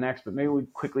tackle that one next. But maybe we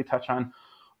quickly touch on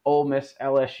Ole Miss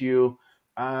LSU.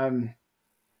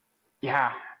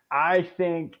 Yeah, I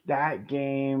think that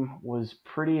game was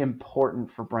pretty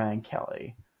important for Brian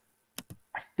Kelly.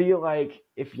 I feel like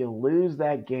if you lose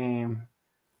that game,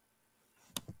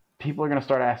 people are going to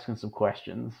start asking some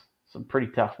questions, some pretty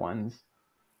tough ones.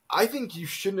 I think you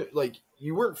shouldn't,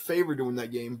 you weren't favored to win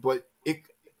that game, but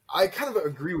I kind of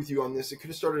agree with you on this. It could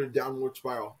have started a downward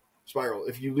spiral.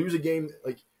 If you lose a game,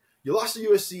 you lost to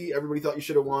USC, everybody thought you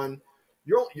should have won.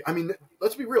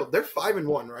 Let's be real. They're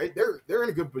 5-1, right? They're in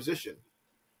a good position.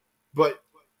 But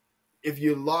if you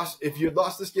had lost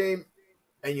this game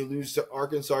and you lose to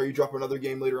Arkansas, you drop another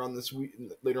game later on the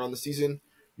season,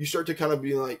 you start to kind of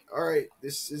be like, all right,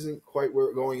 this isn't quite where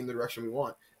we're going in the direction we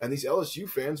want. And these LSU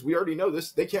fans, we already know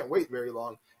this. They can't wait very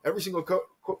long. Every single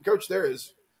coach there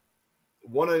is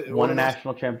won a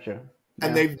national championship.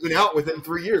 And they've been out within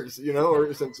 3 years, or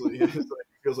essentially it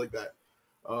feels like that.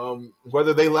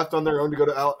 Whether they left on their own to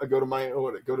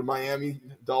go to Miami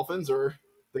Dolphins, or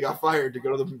they got fired to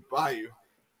go to the Bayou.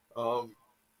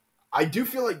 I do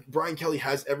feel like Brian Kelly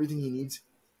has everything he needs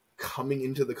coming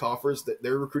into the coffers. That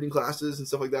their recruiting classes and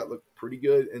stuff like that look pretty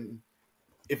good. And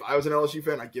if I was an LSU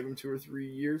fan, I'd give him 2 or 3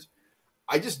 years.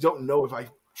 I just don't know if I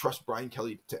trust Brian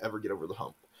Kelly to ever get over the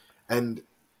hump. And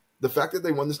the fact that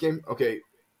they won this game, okay,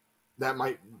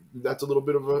 that's a little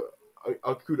bit of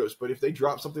a kudos. But if they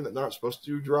drop something that they're not supposed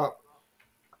to drop,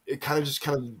 it kind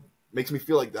of makes me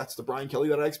feel like that's the Brian Kelly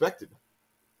that I expected.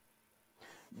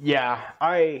 Yeah,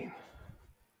 I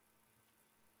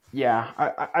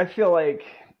feel like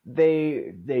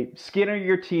they skin of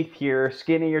your teeth here,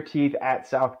 skin of your teeth at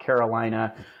South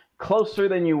Carolina, closer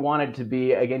than you wanted to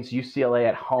be against UCLA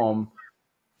at home.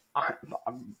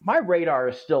 My radar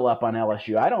is still up on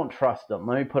LSU. I don't trust them.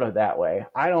 Let me put it that way.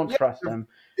 I don't trust them.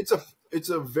 It's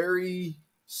a very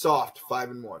soft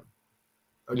 5-1.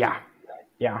 Okay.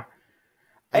 Yeah.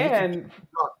 And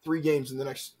 3 games in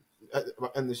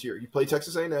this year. You play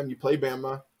Texas A&M, you play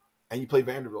Bama, and you play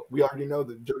Vanderbilt. We already know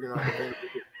the juggernaut of Vanderbilt.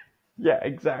 Yeah,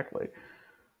 exactly.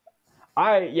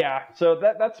 So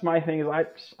that's my thing. Is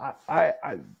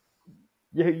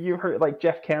you heard, like,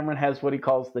 Jeff Cameron has what he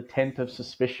calls the tent of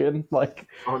suspicion,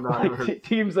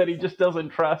 teams that he just doesn't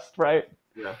trust, right?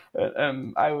 Yeah.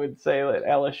 And I would say that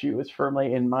LSU is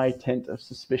firmly in my tent of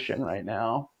suspicion right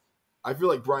now. I feel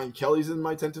like Brian Kelly's in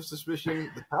my tent of suspicion.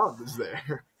 The talent is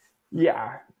there.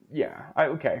 Yeah.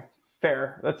 Okay,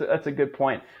 fair. That's a good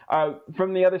point.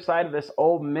 From the other side of this,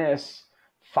 Ole Miss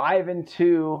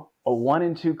 5-2, a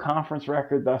 1-2 conference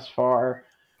record thus far,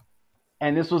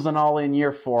 and this was an all-in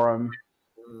year for them.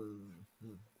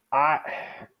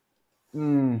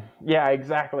 Yeah,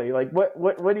 exactly. Like,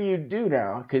 what do you do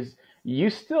now? Because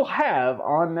you still have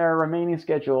on their remaining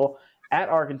schedule at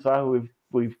Arkansas, who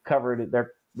we've covered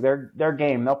their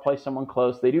game. They'll play someone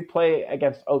close. They do play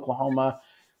against Oklahoma.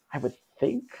 I would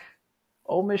think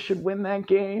Ole Miss should win that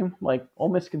game. Like, Ole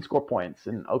Miss can score points,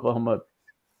 and Oklahoma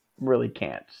really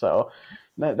can't. So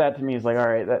that to me is like, all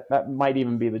right, that might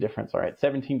even be the difference. All right,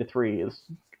 17-3 is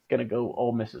going to go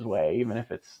Ole Miss's way, even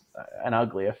if it's an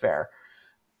ugly affair.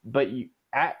 But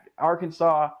at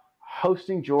Arkansas,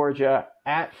 hosting Georgia,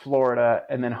 at Florida,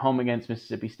 and then home against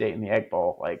Mississippi State in the Egg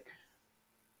Bowl, like,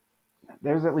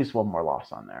 there's at least one more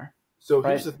loss on there. So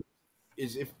here's the thing,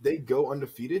 is if they go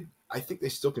undefeated, I think they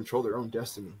still control their own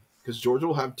destiny, because Georgia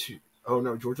will have 2. Oh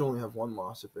no, Georgia only have 1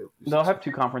 loss if they lose. They'll have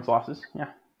 2 conference losses. Yeah.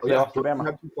 They have 2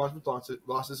 conference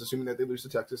losses, assuming that they lose to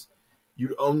Texas.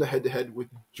 You'd own the head-to-head with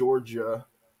Georgia.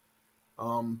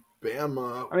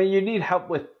 Bama. I mean, you need help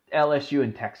with LSU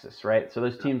and Texas, right? So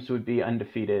those teams would be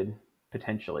undefeated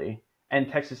potentially,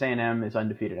 and Texas A&M is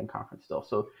undefeated in conference still.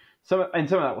 So some of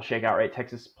that will shake out, right?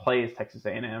 Texas plays Texas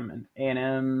A&M, and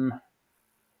A&M,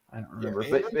 I don't remember,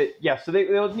 but yeah. So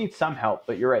they'll need some help.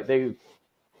 But you're right, they're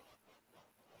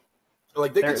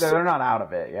not out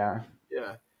of it. Yeah.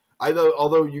 Yeah.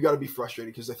 Although you got to be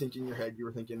frustrated, because I think in your head you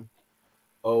were thinking,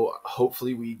 oh,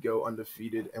 hopefully we go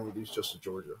undefeated and we lose just to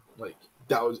Georgia. Like,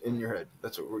 that was in your head.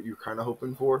 That's what you were kind of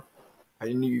hoping for.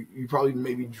 And you probably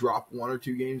maybe drop 1 or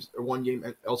 2 games or 1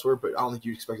 game elsewhere, but I don't think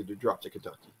you expected to drop to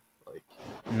Kentucky. Like,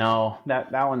 no,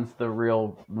 that one's the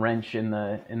real wrench in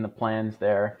the plans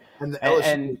there. And the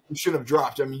LSU you should have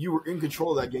dropped. I mean, you were in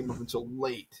control of that game up until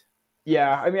late.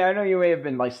 Yeah, I mean, I know you may have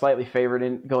been like slightly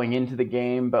favored going into the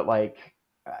game, but like,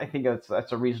 I think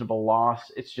that's a reasonable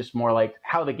loss. It's just more like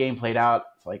how the game played out.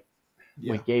 It's like,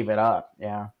 we gave it up.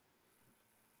 Yeah.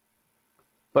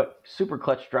 But super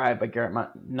clutch drive by Garrett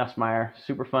Nussmeier.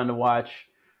 Super fun to watch.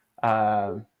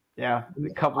 A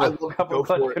couple of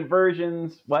clutch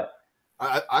conversions. What?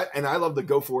 I love the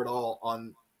go for it all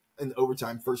in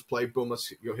overtime. First play, boom,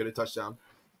 let's go hit a touchdown.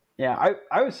 Yeah,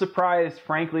 I was surprised,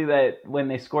 frankly, that when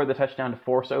they scored the touchdown to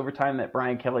force overtime, that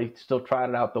Brian Kelly still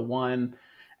trotted out the one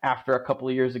after a couple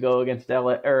of years ago against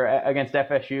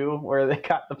FSU, where they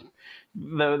got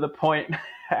the point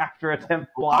after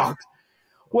attempt blocked.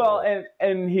 Well,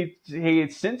 and he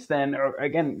since then,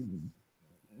 again,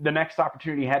 the next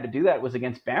opportunity he had to do that was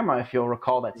against Bama, if you'll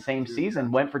recall, that same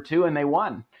season. Went for 2 and they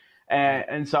won.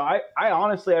 And so I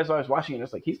honestly, as I was watching it, I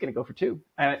was like, he's going to go for 2.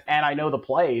 And I know the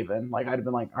play even. Like, I'd have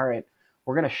been like, all right,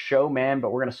 we're going to show man,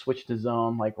 but we're going to switch to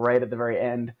zone, like right at the very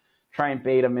end, try and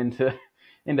bait him into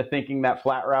into thinking that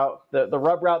flat route, the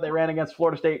rub route they ran against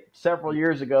Florida State several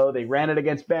years ago. They ran it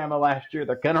against Bama last year.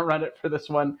 They're going to run it for this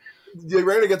one. They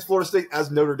ran against Florida State as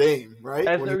Notre Dame, right?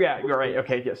 Yeah, you're right.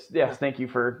 Okay, yes. Thank you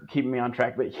for keeping me on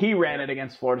track. But he ran it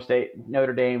against Florida State,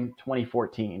 Notre Dame,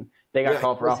 2014. They got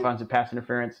called for offensive pass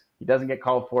interference. He doesn't get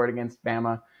called for it against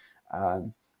Bama.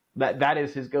 That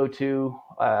is his go-to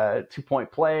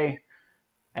 2-point play.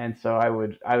 And so I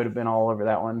would have been all over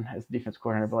that one as defense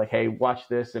coordinator, be like, hey, watch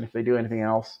this, and if they do anything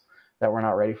else that we're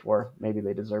not ready for, maybe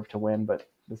they deserve to win, but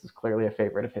this is clearly a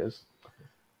favorite of his.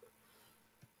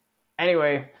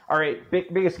 Anyway, all right,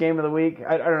 biggest game of the week.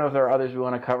 I don't know if there are others we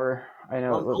want to cover. I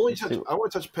know. I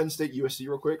want to touch Penn State USC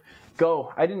real quick.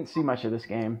 Go. I didn't see much of this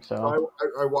game, so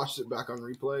I watched it back on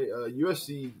replay.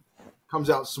 USC comes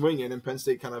out swinging, and Penn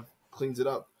State kind of cleans it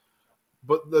up.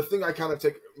 But the thing I kind of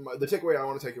the takeaway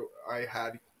I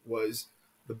had was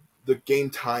the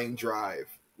game tying drive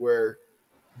where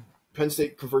Penn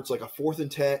State converts like a 4th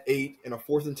and 8 and a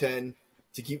 4th and 10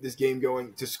 to keep this game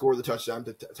going, to score the touchdown,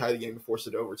 to tie the game, to force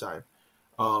it to overtime.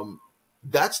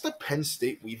 That's the Penn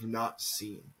State we've not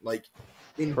seen. Like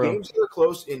in games that are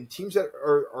close, in teams that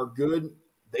are good,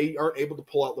 they aren't able to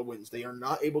pull out the wins. They are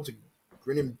not able to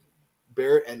grin and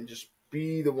bear it and just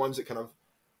be the ones that kind of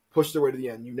push their way to the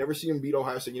end. You never see them beat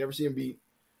Ohio State. You never see them beat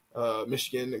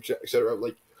Michigan, et cetera.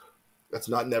 Like, that's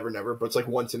not never, but it's like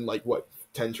once in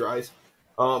 10 tries.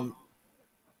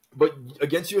 But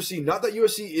against USC, not that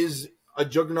USC is a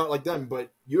juggernaut like them, but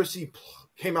USC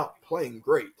came out playing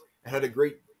great and had a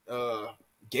great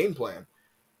game plan.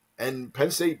 And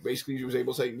Penn State basically was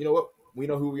able to say, you know what, we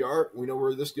know who we are, we know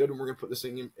we're this good, and we're going to put this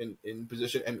thing in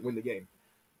position and win the game.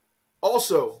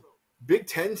 Also, Big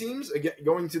Ten teams, again,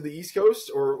 going to the East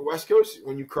Coast or West Coast,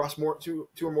 when you cross two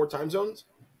or more time zones,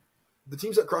 the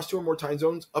teams that cross 2 or more time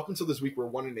zones up until this week were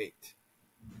 1-8,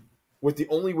 with the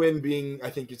only win being, I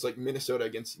think it's like Minnesota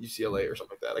against UCLA or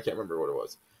something like that. I can't remember what it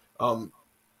was.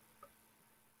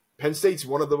 Penn State's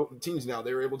one of the teams now.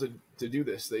 They were able to do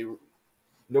this.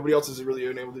 Nobody else has really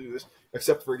been able to do this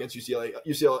except for against UCLA.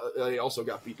 UCLA also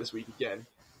got beat this week again.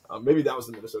 Maybe that was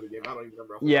the Minnesota game. I don't even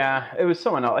remember. Yeah, it was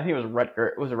someone else. I think it was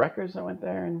Rutgers. Was it Rutgers that went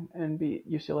there and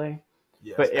beat UCLA?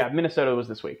 Yes. But yeah, Minnesota was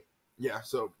this week. Yeah,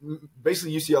 so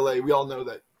basically UCLA, we all know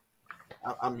that.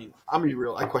 I mean, I'm going to be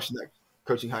real. I question that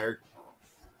coaching hire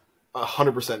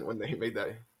 100% when they made that.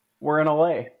 We're in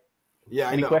LA. Yeah,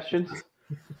 Any questions?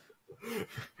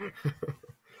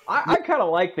 I kind of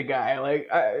like the guy. Like,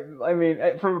 I mean,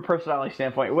 from a personality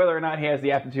standpoint, whether or not he has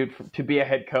the aptitude to be a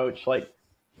head coach, like,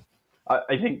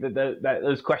 I think that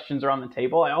those questions are on the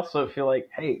table. I also feel like,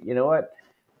 hey, you know what?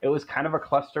 It was kind of a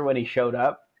cluster when he showed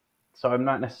up, so I'm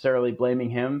not necessarily blaming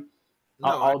him. No,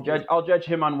 I'll judge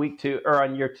him on week 2 or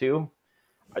on year 2.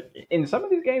 In some of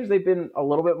these games, they've been a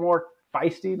little bit more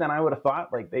feisty than I would have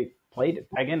thought. Like they played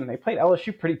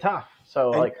LSU pretty tough.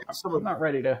 So I'm not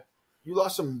ready to. You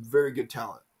lost some very good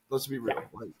talent. Let's be real.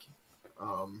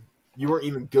 Yeah. You weren't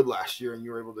even good last year, and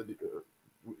you were able to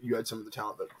you had some of the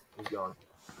talent that was gone.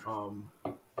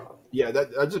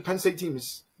 That Penn State team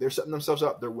they're setting themselves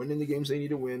up. They're winning the games they need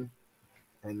to win,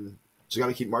 and just got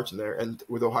to keep marching there. And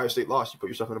with Ohio State loss, you put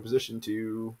yourself in a position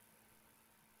to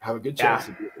have a good chance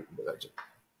to beat that.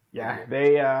 Yeah,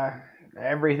 they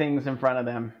everything's in front of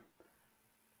them,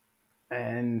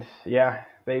 and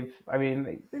they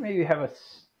maybe have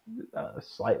a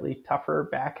slightly tougher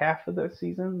back half of the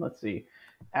season. Let's see,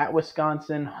 at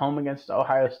Wisconsin, home against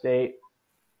Ohio State,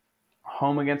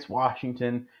 home against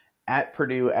Washington, at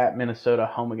Purdue, at Minnesota,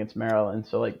 home against Maryland.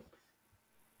 So I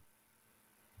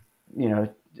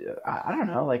don't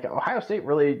know. Like Ohio State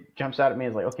really jumps out at me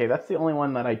as like, okay, that's the only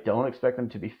one that I don't expect them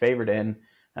to be favored in.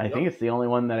 And I think it's the only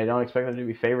one that I don't expect them to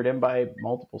be favored in by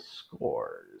multiple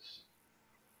scores.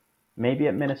 Maybe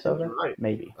at Minnesota. Right.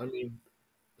 Maybe. I mean,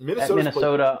 at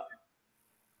Minnesota.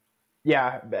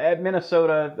 Yeah, at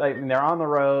Minnesota, they're on the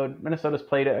road. Minnesota's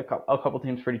played a couple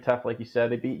teams pretty tough, like you said.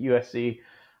 They beat USC,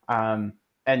 and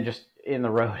just on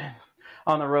the road,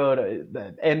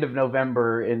 the end of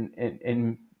November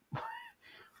in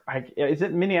is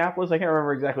it Minneapolis? I can't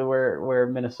remember exactly where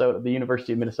Minnesota, the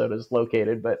University of Minnesota, is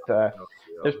located, but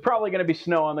there's probably going to be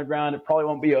snow on the ground. It probably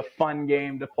won't be a fun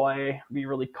game to play. It'll be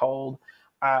really cold.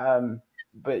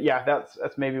 But yeah, that's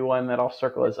maybe one that I'll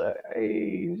circle as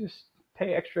just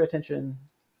pay extra attention,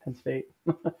 Penn State.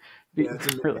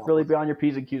 really be on your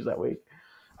P's and Q's that week.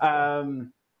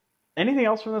 Anything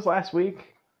else from this last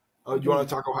week? Oh, do you want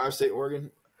to talk Ohio State,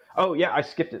 Oregon? Oh yeah, I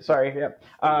skipped it. Sorry.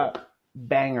 Yeah.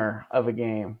 Banger of a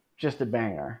game, just a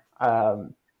banger. Part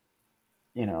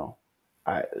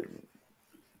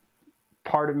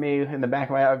of me in the back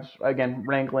of my head, I was again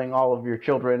wrangling all of your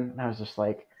children, and I was just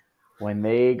like, when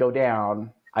they go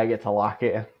down, I get to lock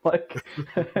in. Like,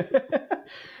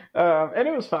 and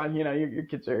it was fun. You know, your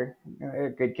kids are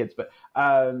good kids, but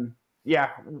yeah,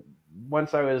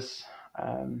 once I was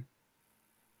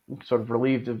sort of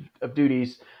relieved of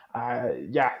duties,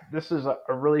 yeah, this is a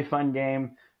really fun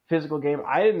game, physical game.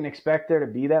 I didn't expect there to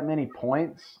be that many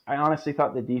points. I honestly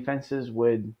thought the defenses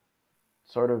would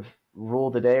sort of rule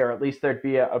the day, or at least there'd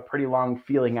be a pretty long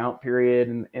feeling out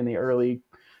period in the early,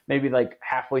 maybe like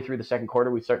halfway through the second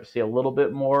quarter, we start to see a little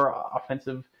bit more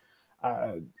offensive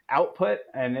output,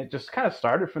 and it just kind of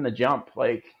started from the jump.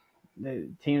 Like the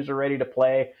teams are ready to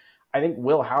play. I think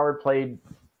Will Howard played,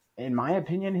 in my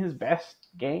opinion, his best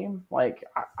game. Like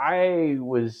I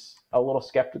was a little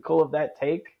skeptical of that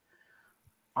take.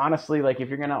 Honestly, like if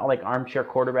you're gonna like armchair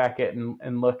quarterback it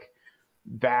and look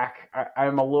back,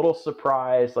 I'm a little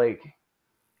surprised. Like,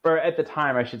 or at the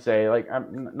time, I should say, like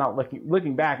I'm not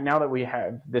looking back now that we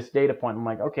have this data point. I'm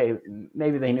like, okay,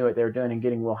 maybe they knew what they were doing in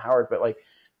getting Will Howard, but like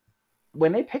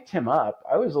when they picked him up,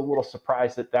 I was a little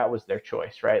surprised that was their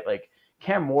choice, right? Like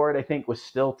Cam Ward, I think, was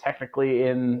still technically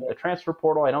in the transfer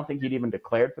portal. I don't think he'd even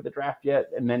declared for the draft yet,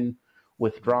 and then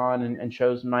withdrawn and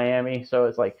chose Miami. So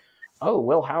it's like, oh,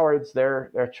 Will Howard's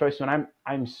their choice. When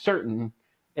I'm certain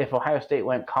if Ohio State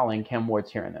went calling, Cam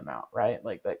Ward's hearing them out, right?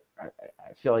 Like that,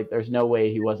 I feel like there's no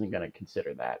way he wasn't going to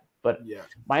consider that. But yeah,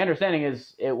 my understanding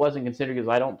is it wasn't considered because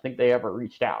I don't think they ever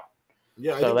reached out.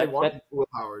 Yeah, I think they wanted Will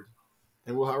Howard,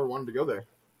 and Will Howard wanted to go there.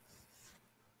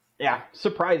 Yeah,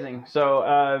 surprising. So,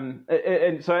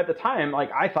 and so at the time,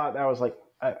 like I thought that was like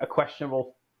a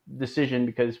questionable decision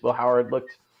because Will Howard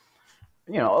looked,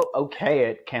 you know,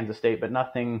 okay at Kansas State, but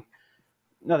nothing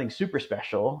super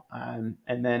special. And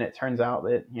then it turns out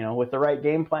that, you know, with the right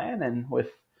game plan and with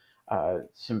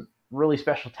some really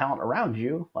special talent around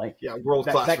you, like world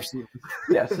class receivers.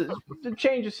 Yes, the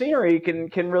change of scenery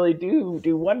can really do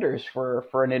wonders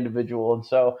for an individual. And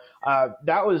so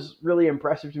that was really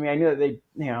impressive to me. I knew that they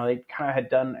kind of had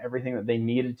done everything that they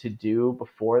needed to do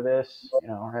before this, you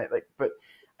know, right? Like, but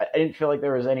I didn't feel like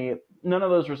there was none of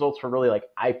those results were really like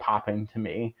eye popping to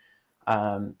me.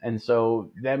 And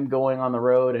so them going on the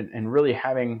road and really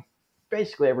having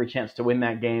basically every chance to win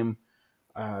that game,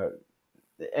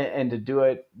 and to do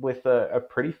it with a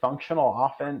pretty functional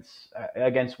offense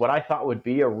against what I thought would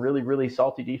be a really, really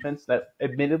salty defense that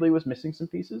admittedly was missing some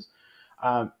pieces.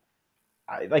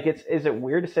 Is it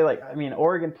weird to say, like, I mean,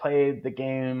 Oregon played the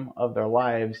game of their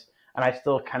lives, and I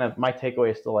still my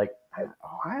takeaway is still like,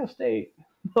 Ohio State,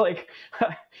 like,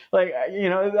 you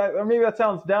know, maybe that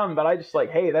sounds dumb, but I just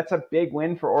like, hey, that's a big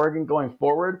win for Oregon going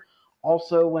forward.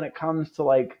 Also, when it comes to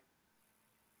like,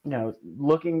 you know,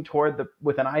 looking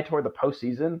with an eye toward the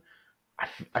postseason,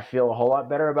 I feel a whole lot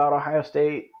better about Ohio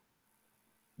State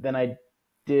than I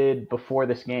did before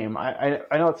this game. I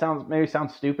know it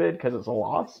sounds stupid because it's a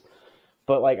loss,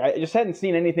 but like I just hadn't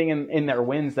seen anything in their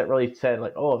wins that really said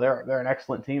like, oh, they're an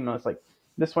excellent team. And it's like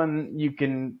this one, you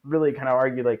can really kind of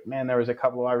argue like, man, there was a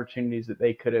couple of opportunities that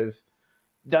they could have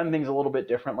done things a little bit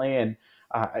differently. And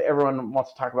everyone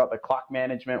wants to talk about the clock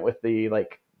management with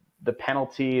the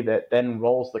penalty that then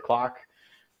rolls the clock.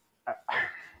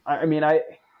 I mean,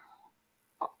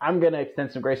 I'm going to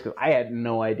extend some grace because I had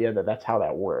no idea that that's how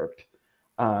that worked.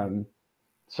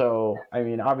 So, I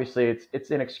mean, obviously it's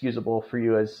inexcusable for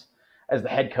you as the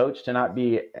head coach to not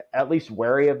be at least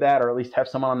wary of that, or at least have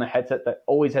someone on the headset that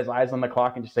always has eyes on the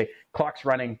clock and just say, clock's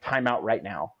running, timeout right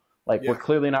now. Like, we're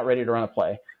clearly not ready to run a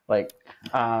play. Like,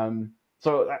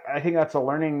 so I think that's a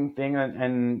learning thing.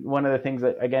 And one of the things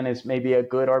that, again, is maybe a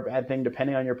good or bad thing,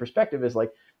 depending on your perspective, is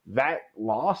like that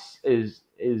loss is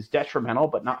detrimental,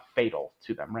 but not fatal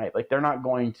to them, right? Like they're not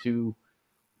going to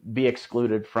be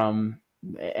excluded from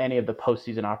any of the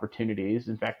postseason opportunities.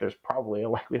 In fact, there's probably a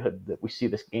likelihood that we see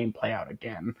this game play out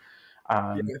again.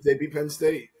 If they beat Penn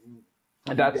State.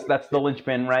 That's the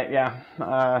linchpin, right? Yeah.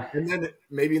 And then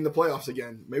maybe in the playoffs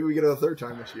again. Maybe we get it a third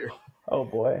time this year. Oh,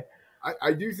 boy.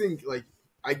 I do think, like,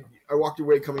 I walked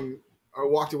away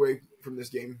from this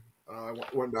game. I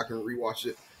went back and rewatched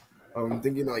it,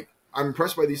 thinking, like, I'm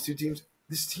impressed by these two teams.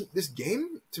 This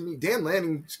game, to me, Dan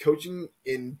Lanning's coaching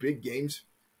in big games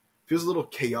feels a little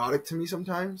chaotic to me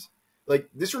sometimes. Like,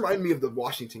 this reminded me of the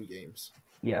Washington games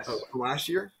last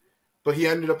year, but he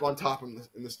ended up on top in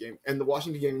this game. And the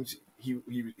Washington games, he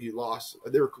lost.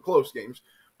 They were close games.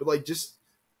 But, like, just,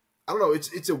 I don't know,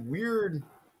 it's a weird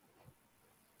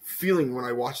feeling when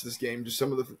I watch this game, just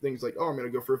some of the things like, oh, I'm going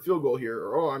to go for a field goal here,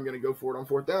 or, oh, I'm going to go for it on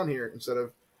fourth down here, instead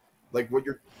of like what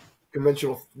your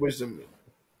conventional wisdom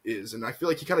is. And I feel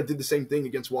like he kind of did the same thing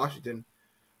against Washington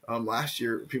last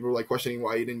year. People were like questioning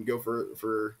why he didn't go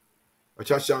for a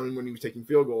touchdown when he was taking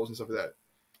field goals and stuff like that.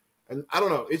 And I don't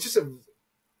know. It's just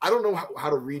I don't know how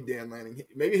to read Dan Lanning.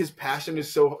 Maybe his passion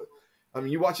is so. I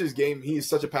mean, you watch his game. He is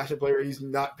such a passionate player. He's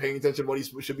not paying attention to what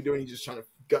he should be doing. He's just trying to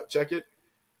gut check it,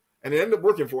 and it ended up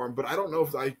working for him. But I don't know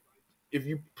if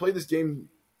you play this game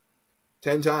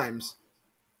 10 times,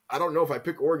 I don't know if I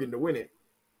pick Oregon to win it.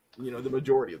 The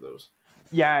majority of those.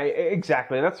 Yeah,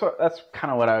 exactly. That's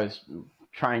kind of what I was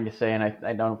trying to say, and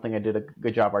I don't think I did a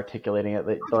good job articulating it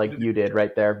like you did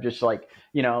right there. Just like,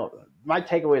 my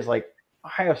takeaway is like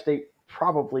Ohio State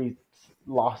probably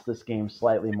lost this game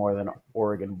slightly more than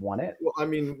Oregon won it. Well, I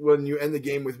mean, when you end the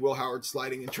game with Will Howard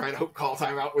sliding and trying to call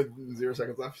timeout with 0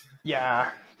 seconds left.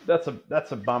 Yeah, that's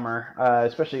a bummer.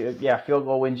 Especially, field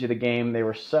goal wins you the game. They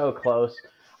were so close.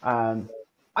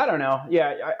 I don't know.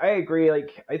 Yeah, I agree.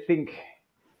 Like, I think,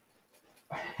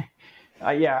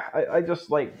 I just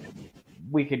like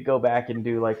we could go back and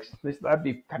do like this. That'd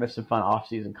be kind of some fun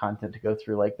off-season content to go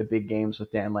through, like the big games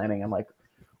with Dan Lanning and like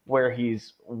where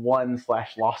he's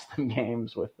won/lost them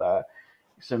games with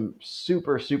some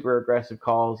super, super aggressive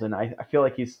calls. And I feel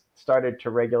like he's started to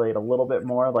regulate a little bit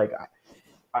more. Like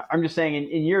I'm just saying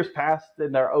in years past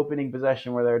in their opening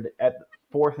possession where they're at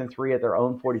 4th and 3 at their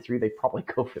own 43, they probably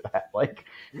go for that. Like,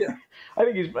 yeah, I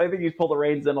think he's pulled the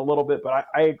reins in a little bit, but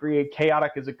I agree.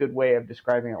 Chaotic is a good way of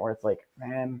describing it where it's like,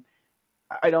 man,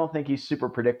 I don't think he's super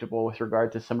predictable with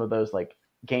regard to some of those like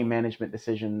game management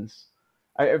decisions.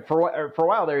 For a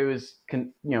while there, he was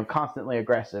constantly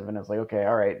aggressive, and it's like, okay,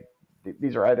 all right,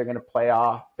 these are either going to pay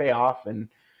off, and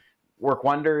work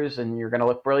wonders, and you're going to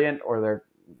look brilliant, or they're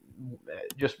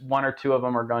just one or two of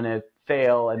them are going to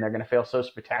fail, and they're going to fail so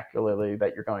spectacularly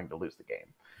that you're going to lose the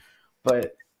game.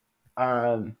 But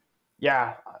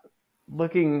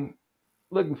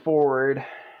looking forward.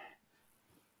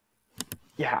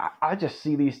 Yeah, I just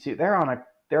see these two. They're on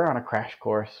a crash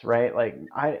course, right? Like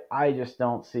I just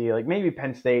don't see, like, maybe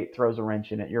Penn State throws a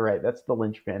wrench in it. You're right. That's the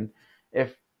linchpin.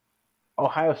 If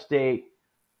Ohio State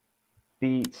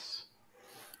beats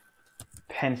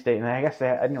Penn State, and I guess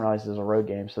I didn't realize it was a road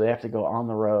game, so they have to go on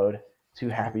the road to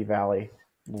Happy Valley.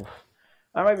 Oof.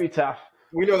 That might be tough.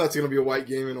 We know that's going to be a white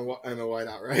game and a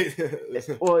whiteout,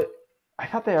 right? Well, I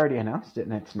thought they already announced it,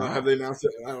 and it's not. Have they announced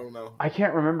it? I don't know. I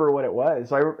can't remember what it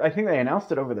was. I think they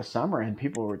announced it over the summer, and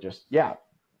people were just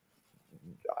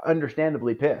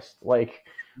understandably pissed. Like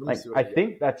I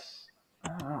think that's.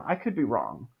 I could be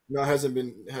wrong. No, it hasn't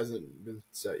been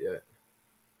set yet.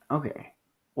 Okay.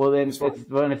 Well, then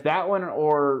it's that one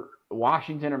or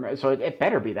Washington, or so it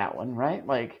better be that one, right?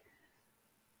 Like,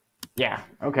 yeah.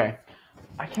 Okay.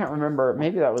 I can't remember.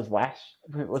 Maybe that was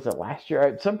last year?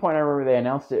 At some point, I remember they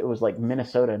announced it. It was like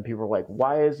Minnesota, and people were like,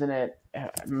 "Why isn't it?"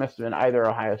 It must have been either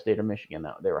Ohio State or Michigan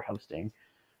that they were hosting,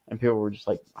 and people were just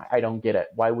like, "I don't get it.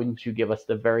 Why wouldn't you give us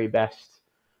the very best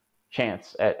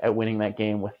chance at winning that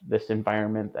game with this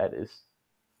environment that is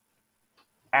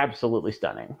absolutely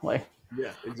stunning?" Like,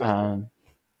 yeah, exactly.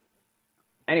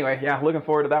 Anyway, looking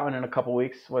forward to that one in a couple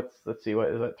weeks. Let's see, what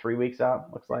is it? 3 weeks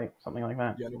out? Looks like something like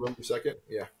that. Yeah, November 2nd.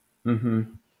 Yeah. Mm-hmm.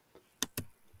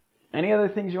 Any other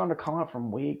things you want to call out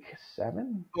from week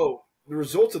 7? Oh, the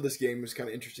results of this game was kind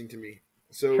of interesting to me.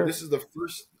 So Sure. This is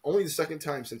only the second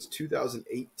time since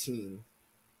 2018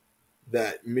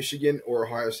 that Michigan or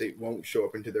Ohio State won't show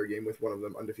up into their game with one of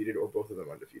them undefeated or both of them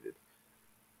undefeated.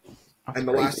 That's and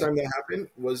the crazy. last time that happened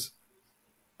was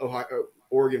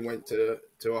Oregon went to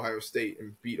Ohio State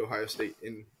and beat Ohio State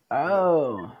in.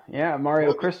 Oh, yeah,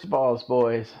 Mario Cristobal's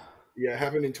boys. Yeah, it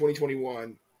happened in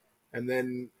 2021, and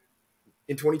then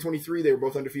in 2023 they were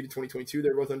both undefeated. 2022 they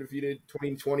were both undefeated.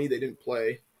 2020 they didn't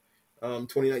play.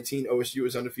 2019 OSU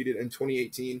was undefeated, and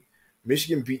 2018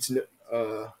 Michigan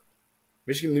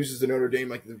loses to Notre Dame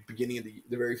like the beginning of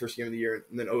the very first game of the year,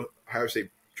 and then Ohio State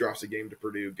drops a game to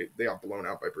Purdue. They got blown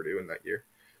out by Purdue in that year,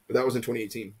 but that was in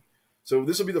 2018. So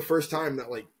this will be the first time that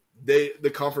like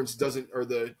the conference doesn't, or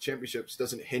the championships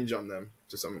doesn't hinge on them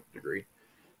to some degree.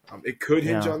 It could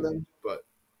hinge on them, but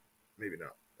maybe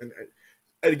not. And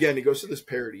again, it goes to this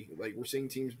parity. Like, we're seeing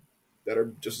teams that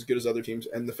are just as good as other teams,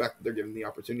 and the fact that they're given the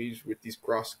opportunities with these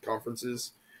cross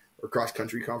conferences or cross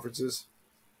country conferences,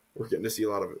 we're getting to see a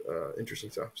lot of interesting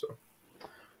stuff. So,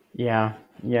 yeah.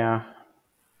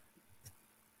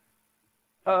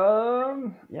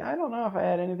 I don't know if I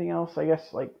had anything else. I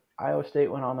guess like Iowa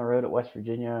State went on the road at West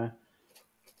Virginia.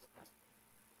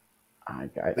 They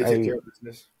take care of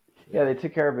business. Yeah, they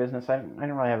took care of business. I didn't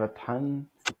really have a ton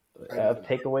of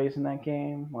takeaways in that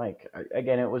game. Like,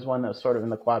 again, it was one that was sort of in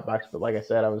the quad box, but like I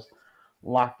said, I was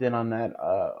locked in on that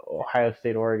Ohio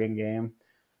State-Oregon game.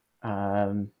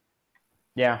 I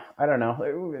don't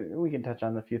know. We can touch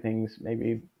on a few things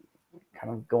maybe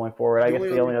kind of going forward. I guess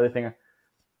the only other thing...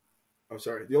 I'm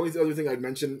sorry. The only other thing I'd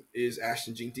mention is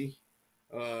Ashton Jeanty.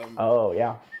 Oh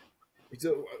yeah,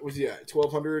 Was he at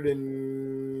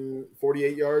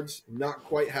 1,248 yards? Not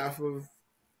quite half of,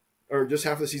 or just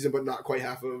half the season, but not quite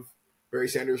half of Barry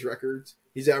Sanders' records.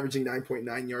 He's averaging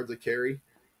 9.9 yards a carry.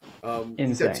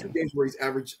 He's had 2 insane. games where he's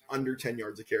averaged under 10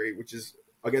 yards a carry, which is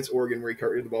against Oregon where he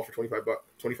carried the ball for 25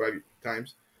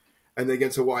 times, and then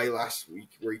against Hawaii last week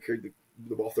where he carried the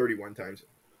ball 31 times.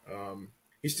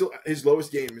 He's still his lowest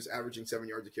game is averaging 7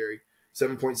 yards a carry,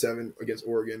 7.7 against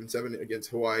Oregon, 7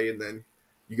 against Hawaii, and then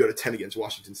you go to 10 against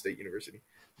Washington State University.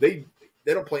 They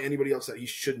don't play anybody else that he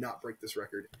should not break this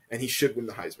record, and he should win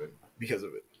the Heisman because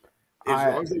of it.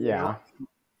 As long as they win out,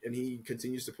 and he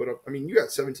continues to put up. I mean, you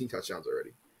got 17 touchdowns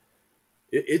already.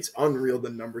 It's unreal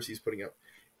the numbers he's putting up,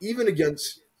 even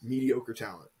against mediocre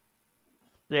talent.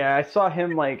 Yeah, I saw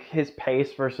him like his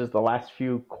pace versus the last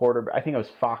few quarterbacks. I think it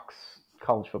was Fox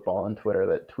College Football on Twitter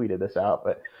that tweeted this out,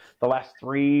 but the last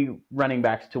 3 running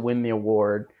backs to win the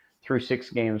award through 6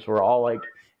 games were all like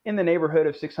in the neighborhood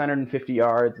of 650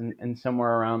 yards and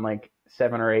somewhere around like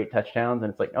 7 or 8 touchdowns.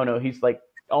 And it's like, oh no, he's like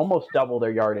almost double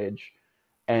their yardage,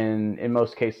 and in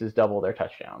most cases double their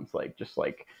touchdowns. Like just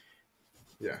like,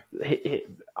 yeah,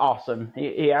 awesome.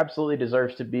 He absolutely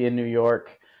deserves to be in New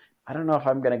York. I don't know if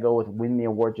I'm going to go with win the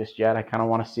award just yet. I kind of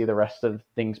want to see the rest of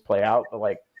things play out. But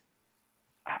like,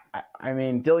 I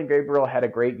mean, Dylan Gabriel had a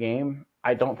great game.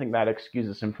 I don't think that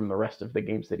excuses him from the rest of the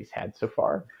games that he's had so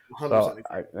far. 100%. So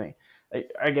I think,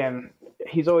 again,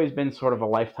 he's always been sort of a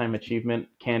lifetime achievement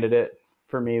candidate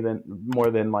for me, more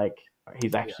than like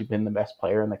he's actually been the best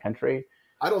player in the country.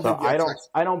 I don't buy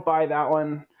that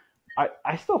one.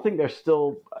 I still think there's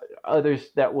still others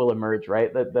that will emerge,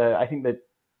 right? I think the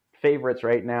favorites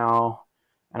right now,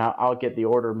 and I'll get the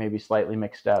order maybe slightly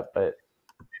mixed up, but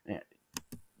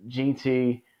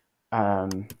GT,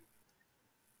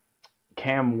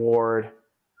 Cam Ward,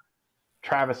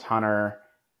 Travis Hunter,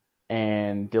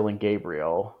 and Dylan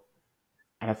Gabriel.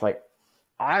 And it's like,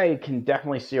 I can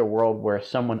definitely see a world where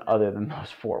someone other than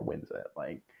those 4 wins it.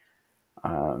 Like,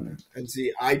 and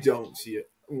see, I don't see it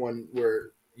one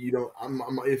where you don't.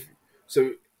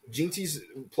 So GT's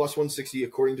plus 160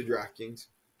 according to DraftKings.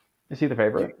 Is he the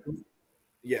favorite?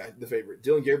 Yeah, the favorite.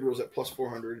 Dylan Gabriel's at plus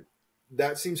 400.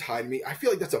 That seems high to me. I feel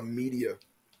like that's a media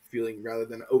feeling rather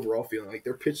than an overall feeling. Like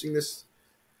they're pitching this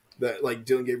that like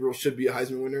Dylan Gabriel should be a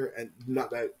Heisman winner, and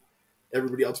not that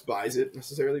everybody else buys it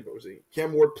necessarily. But we'll see.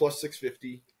 Cam Ward plus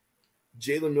 650,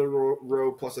 Jalen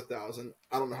Milroe plus 1,000.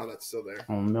 I don't know how that's still there.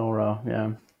 Oh, Milroe,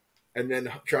 yeah. And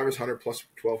then Travis Hunter plus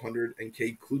 1,200 and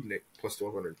Cade Klubnik plus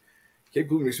 1,200. Cade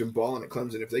Klubnik's been balling at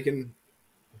Clemson. If they can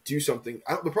do something,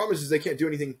 the problem is they can't do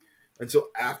anything until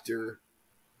after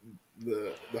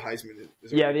the Heisman.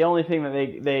 Yeah, the only thing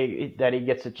that he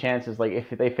gets a chance is like if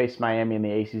they face Miami in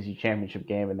the ACC championship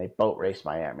game and they boat race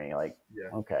Miami. Like, yeah.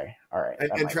 Okay, all right.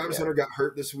 And Travis Hunter got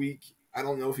hurt this week. I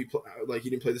don't know if he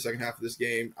didn't play the second half of this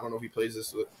game. I don't know if he plays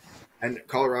this. And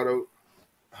Colorado,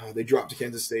 they dropped to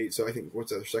Kansas State. So I think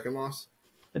what's that, their second loss?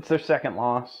 It's their second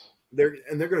loss. They're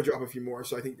going to drop a few more.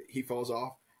 So I think he falls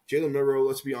off. Jalen Milroe,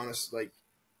 let's be honest, like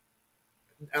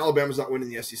Alabama's not winning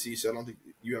the SEC, so I don't think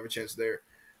you have a chance there.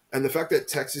 And the fact that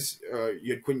Texas,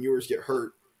 you had Quinn Ewers get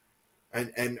hurt,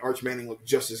 and Arch Manning looked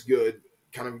just as good,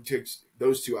 kind of takes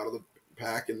those 2 out of the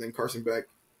pack, and then Carson Beck.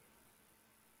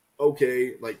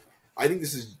 Okay, like I think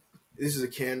this is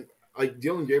like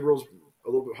Dylan Gabriel's a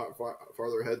little bit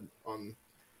farther ahead on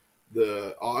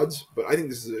the odds, but I think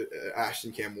this is a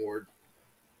Ashton Cam Ward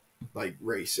like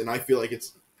race, and I feel like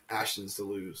it's Ashton's to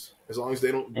lose as long as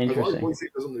they don't. As long as Boise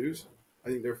State doesn't lose, I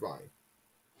think they're fine.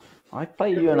 I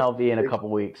play UNLV in a couple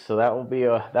weeks, so that'll be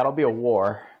a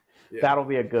war. Yeah. That'll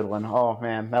be a good one. Oh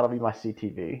man, that'll be my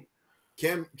CTV.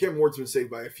 Cam Ward's been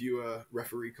saved by a few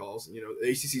referee calls. You know, the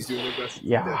ACC's doing their best.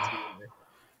 Yeah.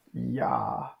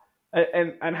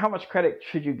 And how much credit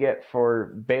should you get for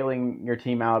bailing your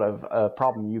team out of a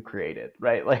problem you created,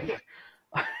 right? Like,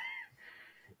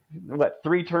 what,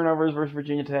 3 turnovers versus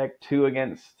Virginia Tech, 2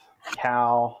 against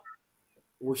Cal.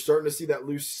 We're starting to see that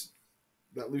loose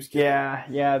kid.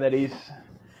 Yeah, that he's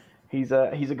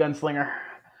a gunslinger.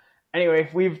 Anyway,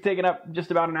 we've taken up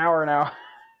just about an hour now.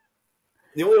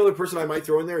 The only other person I might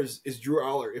throw in there is Drew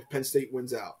Aller if Penn State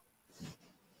wins out.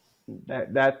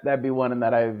 That'd be one,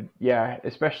 and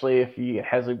especially if he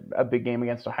has a big game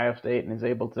against Ohio State and is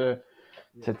able to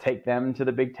take them to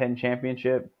the Big Ten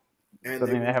championship. And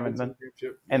something they haven't done,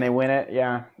 and they win it.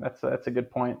 Yeah, that's a good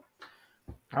point.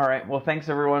 All right, well, thanks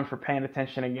everyone for paying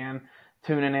attention again,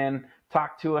 tuning in.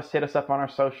 Talk to us, hit us up on our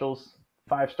socials,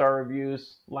 5-star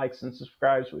reviews, likes and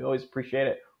subscribes. We always appreciate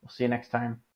it. We'll see you next time.